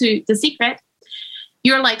signed up to The Secret,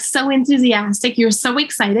 you're like so enthusiastic, you're so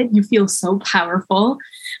excited, you feel so powerful,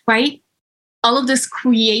 right? All of this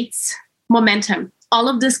creates momentum. All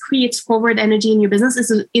of this creates forward energy in your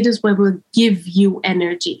business. It is what will give you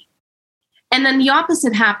energy. And then the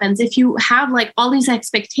opposite happens. If you have like all these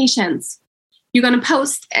expectations, you're going to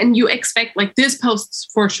post and you expect like this post's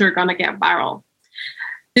for sure going to get viral.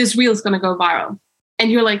 This reel is going to go viral. And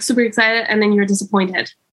you're like super excited and then you're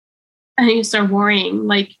disappointed. And you start worrying,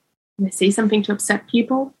 like, did I say something to upset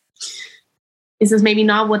people? Is this maybe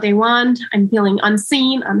not what they want? I'm feeling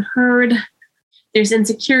unseen, unheard. There's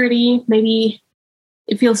insecurity. Maybe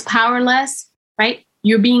it feels powerless, right?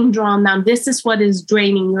 You're being drawn down. This is what is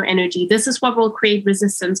draining your energy. This is what will create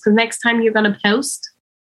resistance. Because next time you're going to post,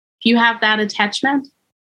 if you have that attachment,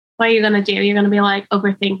 what are you going to do? You're going to be like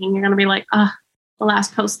overthinking. You're going to be like, the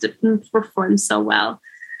last post didn't perform so well.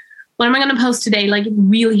 What am I going to post today? Like, it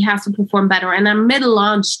really has to perform better. And I'm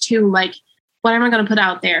mid-launch too. Like, what am I going to put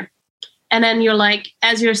out there? And then you're like,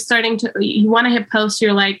 as you're starting to, you want to hit post,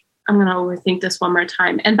 you're like, I'm going to overthink this one more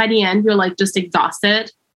time. And by the end, you're like just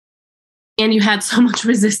exhausted. And you had so much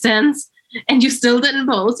resistance and you still didn't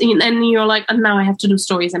post. And then you're like, oh, now I have to do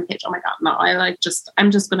stories and pitch. Oh my God, no,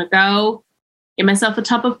 I'm just going to go get myself a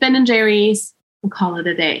tub of Ben & Jerry's and call it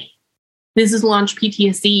a day. This is launch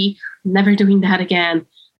PTSD. Never doing that again.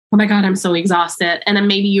 Oh my God, I'm so exhausted. And then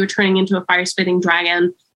maybe you're turning into a fire-spitting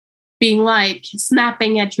dragon, being like,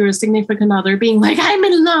 snapping at your significant other, being like, I'm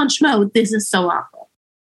in launch mode. This is so awful.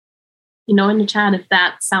 You know in the chat if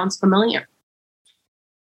that sounds familiar.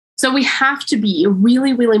 So we have to be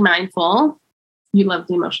really, really mindful. You love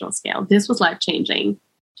the emotional scale. This was life-changing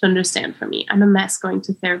to understand for me. I'm a mess going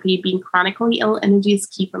to therapy. Being chronically ill, energy is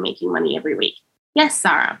key for making money every week. Yes,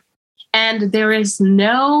 Sarah. And there is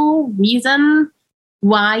no reason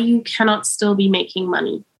why you cannot still be making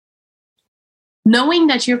money. Knowing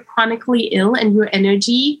that you're chronically ill and your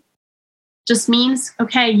energy just means,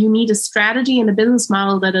 okay, you need a strategy and a business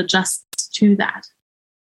model that adjusts to that.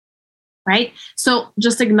 Right? So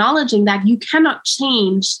just acknowledging that you cannot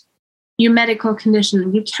change your medical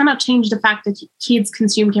condition. You cannot change the fact that kids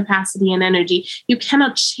consume capacity and energy. You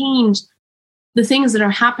cannot change the things that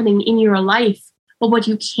are happening in your life. But what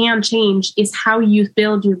you can change is how you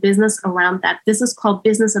build your business around that. This is called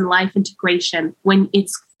business and life integration when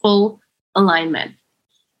it's full alignment.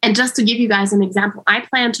 And just to give you guys an example, I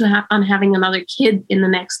plan on having another kid in the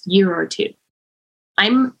next year or two.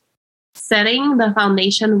 I'm setting the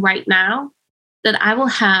foundation right now that I will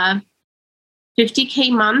have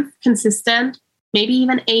 50K month consistent, maybe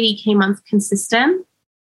even 80K month consistent,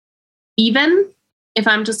 even if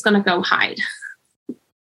I'm just going to go hide.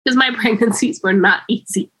 Because my pregnancies were not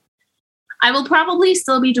easy. I will probably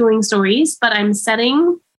still be doing stories, but I'm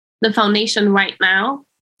setting the foundation right now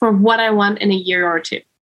for what I want in a year or two.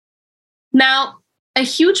 Now, a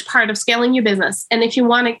huge part of scaling your business, and if you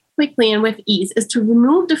want it quickly and with ease, is to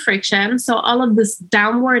remove the friction. So all of this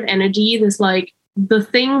downward energy, this like the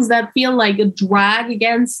things that feel like a drag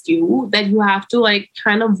against you that you have to like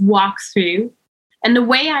kind of walk through. And the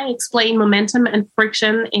way I explain momentum and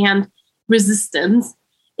friction and resistance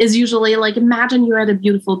is usually like, imagine you're at a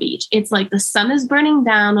beautiful beach. It's like the sun is burning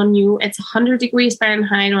down on you. It's 100 degrees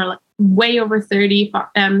Fahrenheit or like way over 30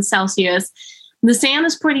 Celsius. The sand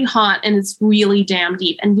is pretty hot and it's really damn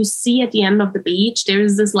deep. And you see at the end of the beach,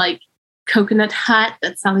 there's this like coconut hut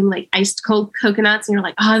that's selling like iced cold coconuts. And you're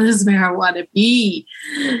like, oh, this is where I want to be.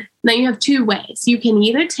 Now you have two ways. You can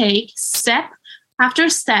either take step after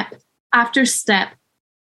step after step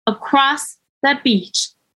across that beach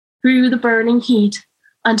through the burning heat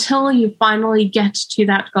until you finally get to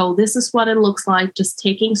that goal. This is what it looks like, just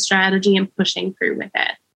taking strategy and pushing through with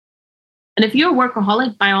it. And if you're a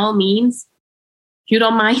workaholic, by all means, if you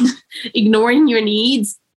don't mind ignoring your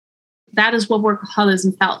needs, that is what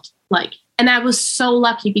workaholism felt like. And I was so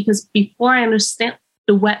lucky because before I understand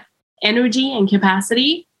the wet energy and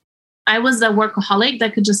capacity, I was a workaholic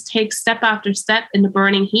that could just take step after step in the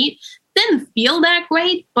burning heat. Didn't feel that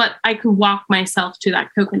great, but I could walk myself to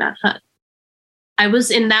that coconut hut. I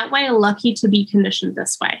was in that way lucky to be conditioned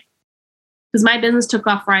this way because my business took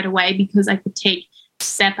off right away because I could take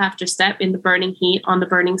step after step in the burning heat on the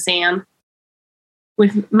burning sand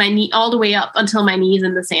with my knee all the way up until my knees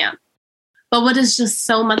in the sand. But what is just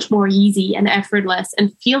so much more easy and effortless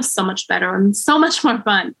and feels so much better and so much more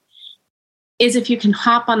fun is if you can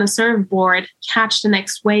hop on a surfboard, catch the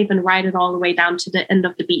next wave and ride it all the way down to the end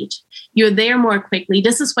of the beach. You're there more quickly.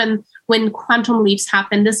 This is when quantum leaps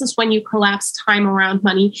happen. This is when you collapse time around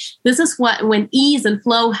money. This is when ease and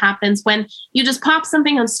flow happens, when you just pop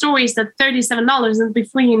something on stories that's $37 and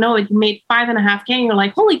before you know it, you made 5.5K and you're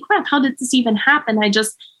like, holy crap, how did this even happen?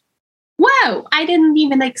 Wow, I didn't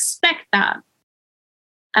even expect that.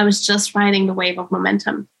 I was just riding the wave of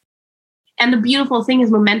momentum. And the beautiful thing is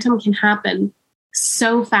momentum can happen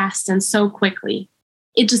so fast and so quickly.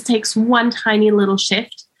 It just takes one tiny little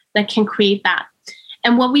shift that can create that.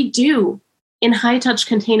 And what we do in high touch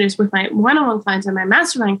containers with my one-on-one clients and my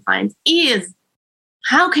mastermind clients is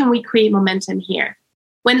how can we create momentum here?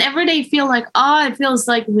 Whenever they feel like, it feels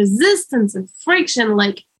like resistance and friction,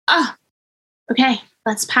 like, okay,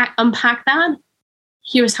 let's unpack that.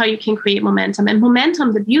 Here's how you can create momentum. And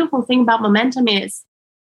momentum, the beautiful thing about momentum is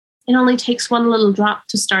it only takes one little drop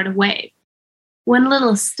to start a wave, one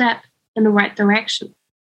little step in the right direction.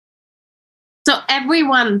 So every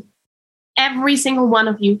single one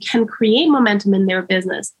of you can create momentum in their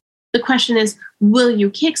business. The question is, will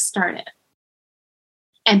you kickstart it?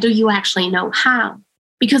 And do you actually know how?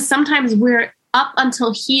 Because sometimes we're up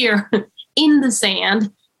until here in the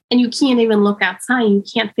sand and you can't even look outside. You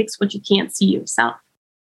can't fix what you can't see yourself.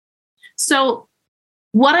 So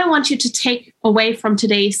what I want you to take away from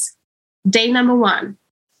today's day number 1,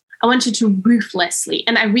 I want you to ruthlessly,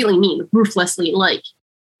 and I really mean ruthlessly, like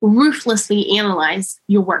ruthlessly analyze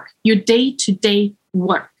your work, your day-to-day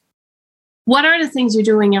work. What are the things you're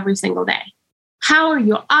doing every single day? How are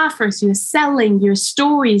your offers, your selling, your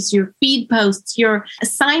stories, your feed posts, your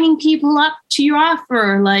signing people up to your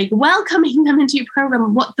offer, like welcoming them into your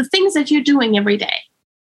program, what the things that you're doing every day?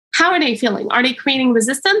 How are they feeling? Are they creating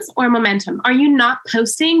resistance or momentum? Are you not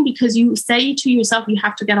posting because you say to yourself you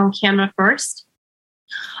have to get on camera first?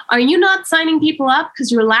 Are you not signing people up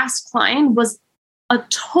because your last client was a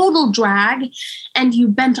total drag and you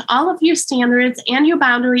bent all of your standards and your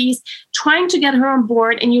boundaries trying to get her on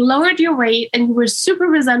board and you lowered your rate and you were super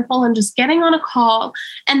resentful and just getting on a call,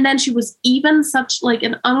 and then she was even such like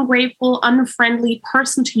an ungrateful, unfriendly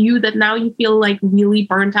person to you that now you feel like really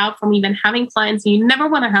burnt out from even having clients and you never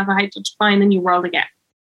want to have a high touch client in your world again?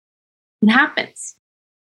 It happens.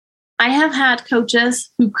 I have had coaches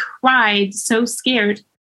who cried so scared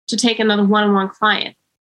to take another one-on-one client.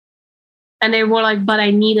 And they were like, but I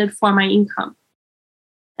need it for my income.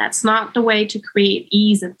 That's not the way to create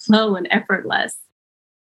ease and flow and effortless.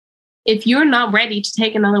 If you're not ready to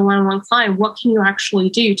take another one-on-one client, what can you actually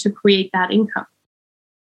do to create that income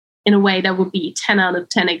in a way that would be 10 out of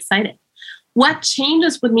 10 exciting? What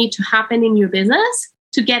changes would need to happen in your business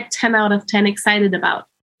to get 10 out of 10 excited about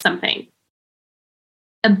something?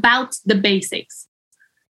 About the basics.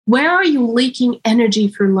 Where are you leaking energy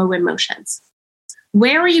through low emotions?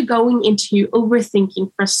 Where are you going into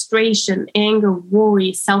overthinking, frustration, anger,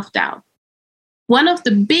 worry, self-doubt? One of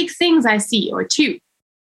the big things I see, or two,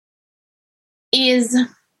 is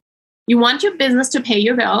you want your business to pay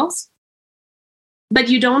your bills, but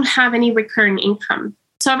you don't have any recurring income.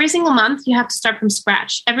 So every single month, you have to start from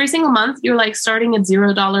scratch. Every single month, you're like starting at $0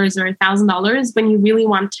 or $1,000 when you really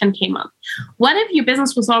want 10K a month. What if your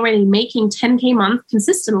business was already making 10K a month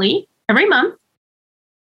consistently every month,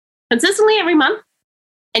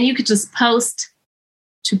 and you could just post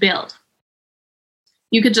to build?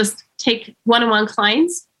 You could just take one-on-one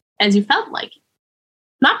clients as you felt like it.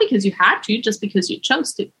 Not because you had to, just because you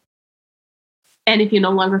chose to. And if you no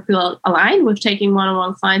longer feel aligned with taking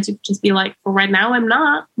one-on-one clients, you could just be like, for right now, I'm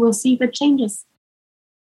not. We'll see if it changes.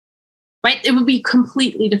 Right? It would be a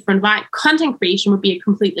completely different vibe. Content creation would be a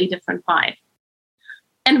completely different vibe.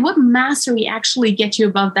 And would mastery actually get you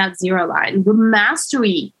above that zero line? Would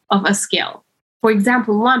mastery of a skill, for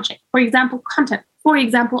example, launching, for example, content, for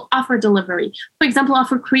example, offer delivery, for example,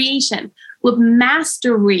 offer creation, would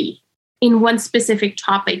mastery in one specific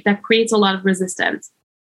topic that creates a lot of resistance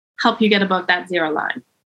help you get above that zero line?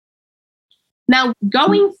 Now,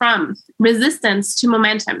 going from resistance to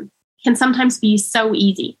momentum can sometimes be so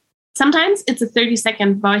easy. Sometimes it's a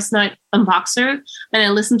 30-second voice note on Voxer when I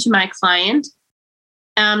listen to my client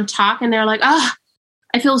talk, and they're like, oh,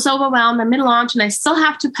 I feel so overwhelmed. I'm mid-launch and I still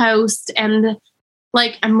have to post, and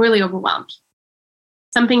like, I'm really overwhelmed.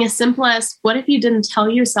 Something as simple as, what if you didn't tell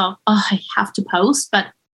yourself, oh, I have to post, but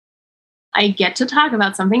I get to talk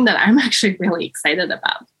about something that I'm actually really excited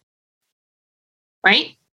about?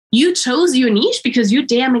 Right? You chose your niche because you're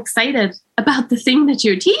damn excited about the thing that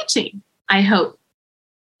you're teaching, I hope.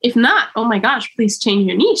 If not, oh my gosh, please change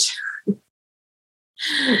your niche.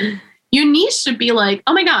 Your niche should be like,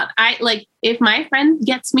 oh my God, if my friend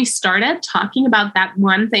gets me started talking about that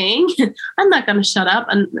one thing, I'm not going to shut up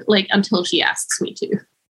until she asks me to.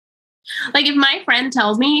 Like, if my friend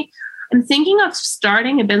tells me I'm thinking of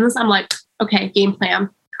starting a business, I'm like, okay, game plan.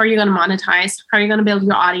 How are you going to monetize? How are you going to build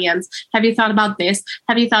your audience? Have you thought about this?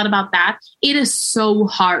 Have you thought about that? It is so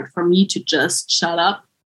hard for me to just shut up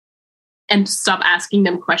and stop asking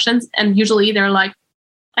them questions. And usually they're like,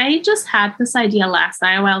 I just had this idea last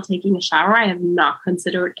night while taking a shower. I have not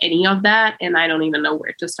considered any of that, and I don't even know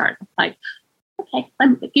where to start. Like, okay,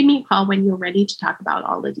 give me a call when you're ready to talk about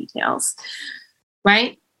all the details,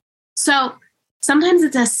 right? So sometimes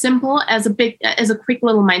it's as simple as a quick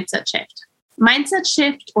little mindset shift. Mindset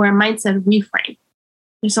shift or a mindset reframe.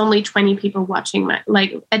 There's only 20 people watching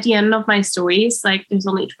at the end of my stories, there's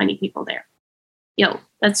only 20 people there.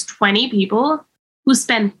 That's 20 people who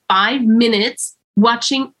spend 5 minutes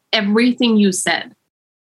watching everything you said.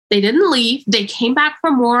 They didn't leave. They came back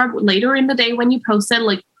for more later in the day when you posted.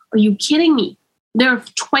 Like, are you kidding me? There are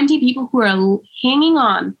 20 people who are hanging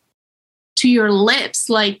on to your lips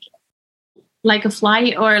like a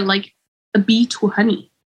fly or like a bee to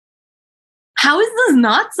honey. How is this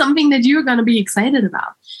not something that you're going to be excited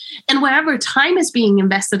about? And wherever time is being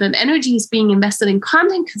invested and energy is being invested in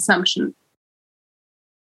content consumption,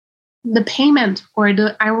 the payment or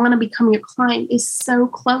the I want to become your client is so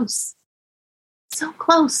close. So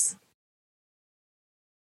close.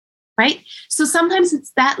 Right? So sometimes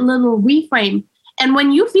it's that little reframe. And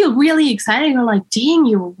when you feel really excited, you're like, dang,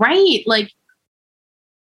 you're right. Like,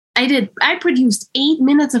 I produced 8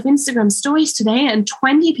 minutes of Instagram stories today and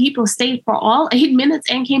 20 people stayed for all 8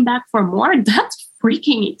 minutes and came back for more. That's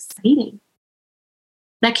freaking exciting.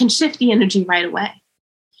 That can shift the energy right away.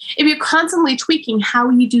 If you're constantly tweaking how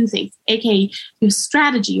you do things, aka your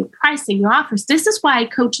strategy, your pricing, your offers, this is why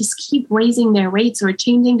coaches keep raising their rates or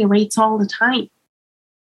changing their rates all the time.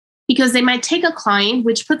 Because they might take a client,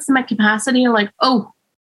 which puts them at capacity, and like, oh,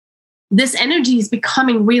 this energy is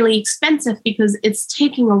becoming really expensive because it's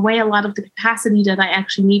taking away a lot of the capacity that I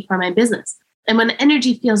actually need for my business. And when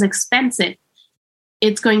energy feels expensive,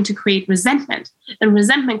 it's going to create resentment. And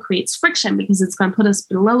resentment creates friction because it's going to put us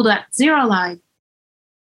below that zero line.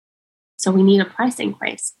 So we need a price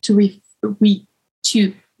increase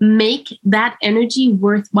to make that energy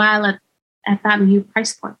worthwhile at that new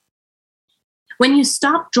price point. When you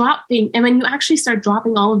stop dropping and when you actually start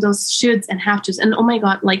dropping all of those shoulds and have tos, and oh my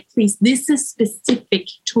God, like, please, this is specific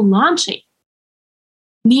to launching.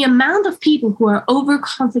 The amount of people who are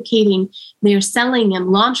overcomplicating their selling and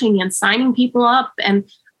launching and signing people up, and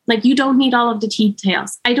like, you don't need all of the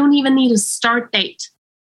details. I don't even need a start date.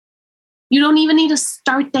 You don't even need a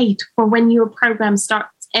start date for when your program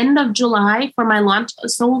starts. end of July for my launch,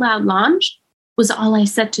 sold out launch, was all I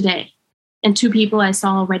said today. And 2 people I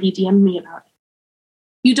saw already DM me about it.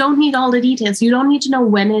 You don't need all the details. You don't need to know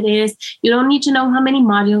when it is. You don't need to know how many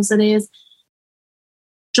modules it is.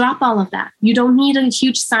 Drop all of that. You don't need a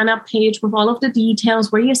huge sign-up page with all of the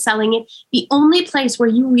details where you're selling it. The only place where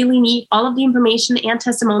you really need all of the information and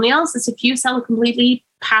testimonials is if you sell a completely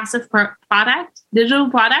passive product, digital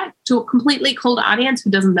product, to a completely cold audience who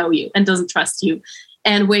doesn't know you and doesn't trust you,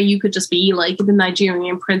 and where you could just be like the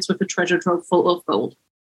Nigerian prince with a treasure trove full of gold.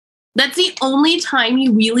 That's the only time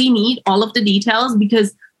you really need all of the details,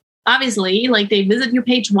 because obviously, like, they visit your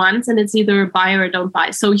page once and it's either buy or don't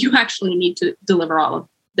buy. So you actually need to deliver all of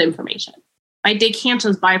the information. Right? They can't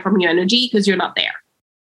just buy from your energy because you're not there.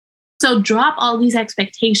 So drop all these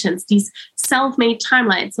expectations, these self-made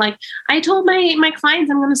timelines. Like I told my clients,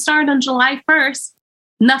 I'm going to start on July 1st.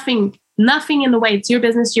 Nothing in the way. It's your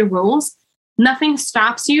business, your rules. Nothing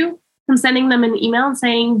stops you from sending them an email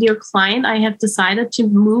saying, dear client, I have decided to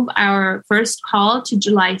move our first call to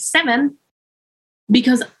July 7th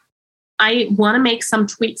because I want to make some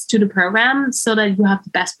tweaks to the program so that you have the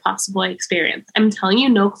best possible experience. I'm telling you,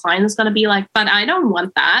 no client is going to be like, but I don't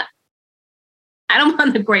want that. I don't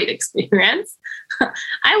want a great experience.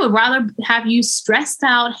 I would rather have you stressed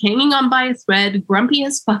out, hanging on by a thread, grumpy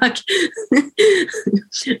as fuck,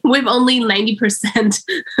 with only 90%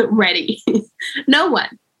 ready. No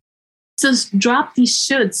one. So drop these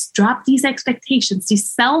shoulds, drop these expectations, these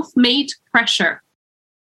self-made pressure.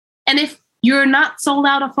 And if you're not sold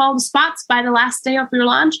out of all the spots by the last day of your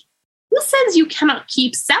launch, who says you cannot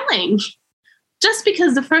keep selling? Just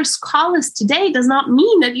because the first call is today does not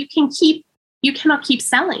mean that you cannot keep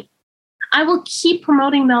selling. I will keep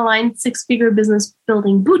promoting the Aligned Six-Figure Business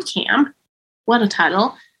Building Bootcamp, what a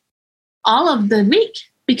title, all of the week,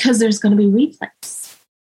 because there's going to be replays,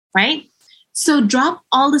 right? So drop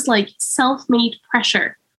all this like self-made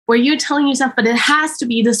pressure where you're telling yourself, but it has to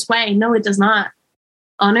be this way. No, it does not.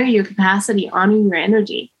 Honor your capacity, honor your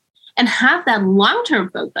energy, and have that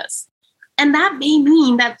long-term focus. And that may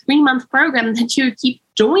mean that 3-month program that you keep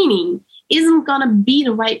joining isn't going to be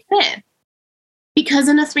the right fit. Because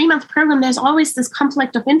in a 3-month program, there's always this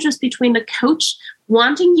conflict of interest between the coach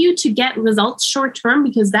wanting you to get results short-term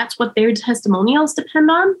because that's what their testimonials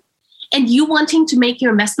depend on, and you wanting to make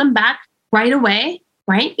your investment back right away,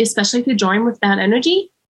 right? Especially if you join with that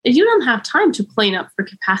energy. If you don't have time to clean up for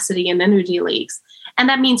capacity and energy leaks. And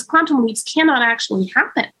that means quantum leaps cannot actually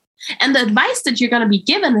happen. And the advice that you're going to be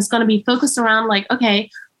given is going to be focused around like, okay,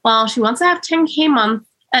 well, she wants to have 10K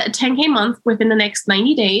month within the next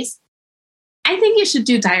 90 days. I think you should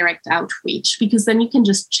do direct outreach because then you can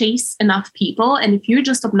just chase enough people. And if you're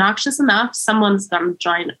just obnoxious enough, someone's going to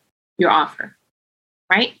join your offer,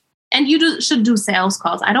 right? And you should do sales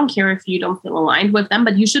calls. I don't care if you don't feel aligned with them,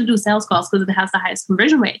 but you should do sales calls because it has the highest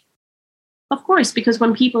conversion rate. Of course, because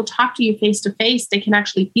when people talk to you face to face, they can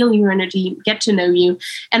actually feel your energy, get to know you.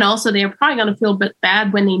 And also they're probably going to feel a bit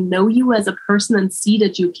bad when they know you as a person and see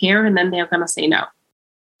that you care, and then they're going to say no.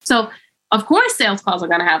 So of course, sales calls are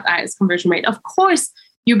going to have the highest conversion rate. Of course,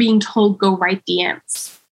 you're being told go write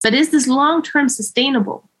DMs. But is this long-term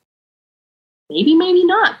sustainable? Maybe, maybe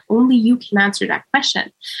not. Only you can answer that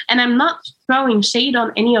question. And I'm not throwing shade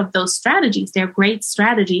on any of those strategies. They're great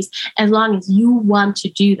strategies as long as you want to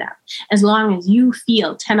do them. As long as you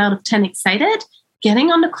feel 10 out of 10 excited, getting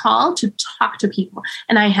on the call to talk to people.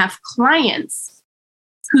 And I have clients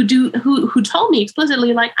who told me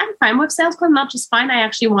explicitly, like, I'm fine with sales calls, not just fine. I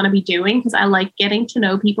actually want to be doing because I like getting to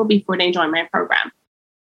know people before they join my program.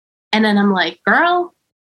 And then I'm like, girl,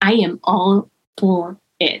 I am all for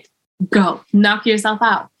it. Go, knock yourself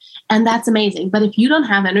out. And that's amazing. But if you don't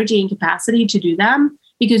have energy and capacity to do them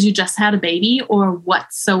because you just had a baby or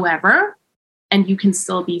whatsoever, and you can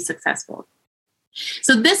still be successful.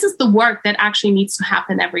 So this is the work that actually needs to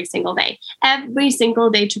happen every single day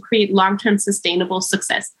to create long-term sustainable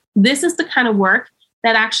success. This is the kind of work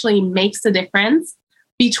that actually makes the difference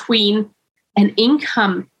between an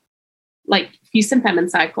income like feast and famine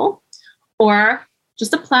cycle or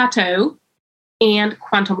just a plateau and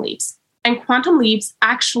quantum leaps. And quantum leaps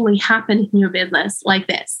actually happen in your business like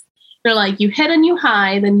this. You're like, you hit a new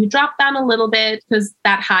high, then you drop down a little bit because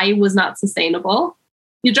that high was not sustainable.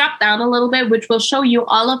 You drop down a little bit, which will show you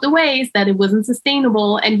all of the ways that it wasn't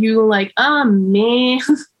sustainable. And you're like, oh man,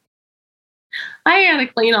 I gotta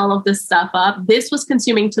clean all of this stuff up. This was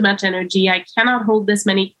consuming too much energy. I cannot hold this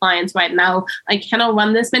many clients right now. I cannot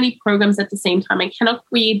run this many programs at the same time. I cannot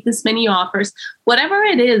create this many offers. Whatever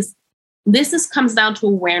it is, this comes down to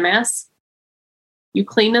awareness. You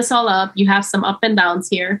clean this all up. You have some up and downs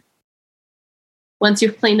here. Once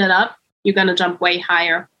you've cleaned it up, you're going to jump way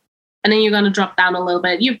higher. And then you're going to drop down a little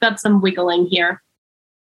bit. You've got some wiggling here.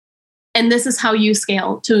 And this is how you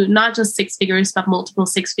scale to not just 6 figures, but multiple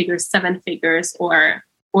 6 figures, 7 figures, or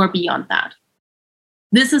beyond that.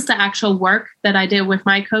 This is the actual work that I did with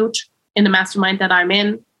my coach in the mastermind that I'm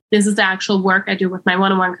in. This is the actual work I do with my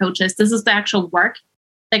one-on-one coaches. This is the actual work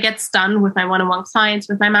that gets done with my one-on-one clients,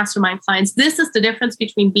 with my mastermind clients. This is the difference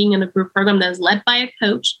between being in a group program that is led by a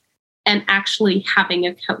coach and actually having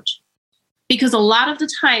a coach. Because a lot of the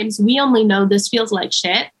times we only know this feels like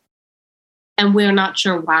shit and we're not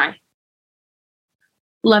sure why.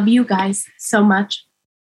 Love you guys so much.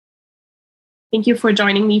 Thank you for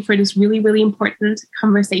joining me for this really, really important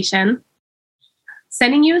conversation.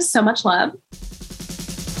 Sending you so much love.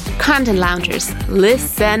 Content Loungers,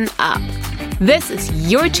 listen up. This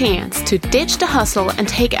is your chance to ditch the hustle and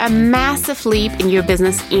take a massive leap in your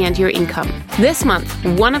business and your income. This month,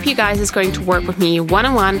 one of you guys is going to work with me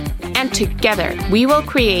one-on-one, and together we will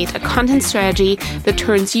create a content strategy that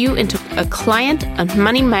turns you into a client and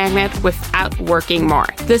money magnet without working more.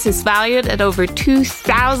 This is valued at over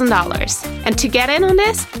 $2,000. And to get in on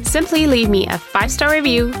this, simply leave me a 5-star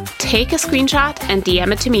review, take a screenshot, and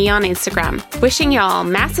DM it to me on Instagram. Wishing y'all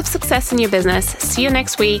massive success in your business. See you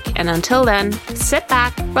next week, and until then, sit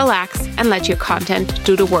back, relax, and let your content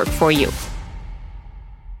do the work for you.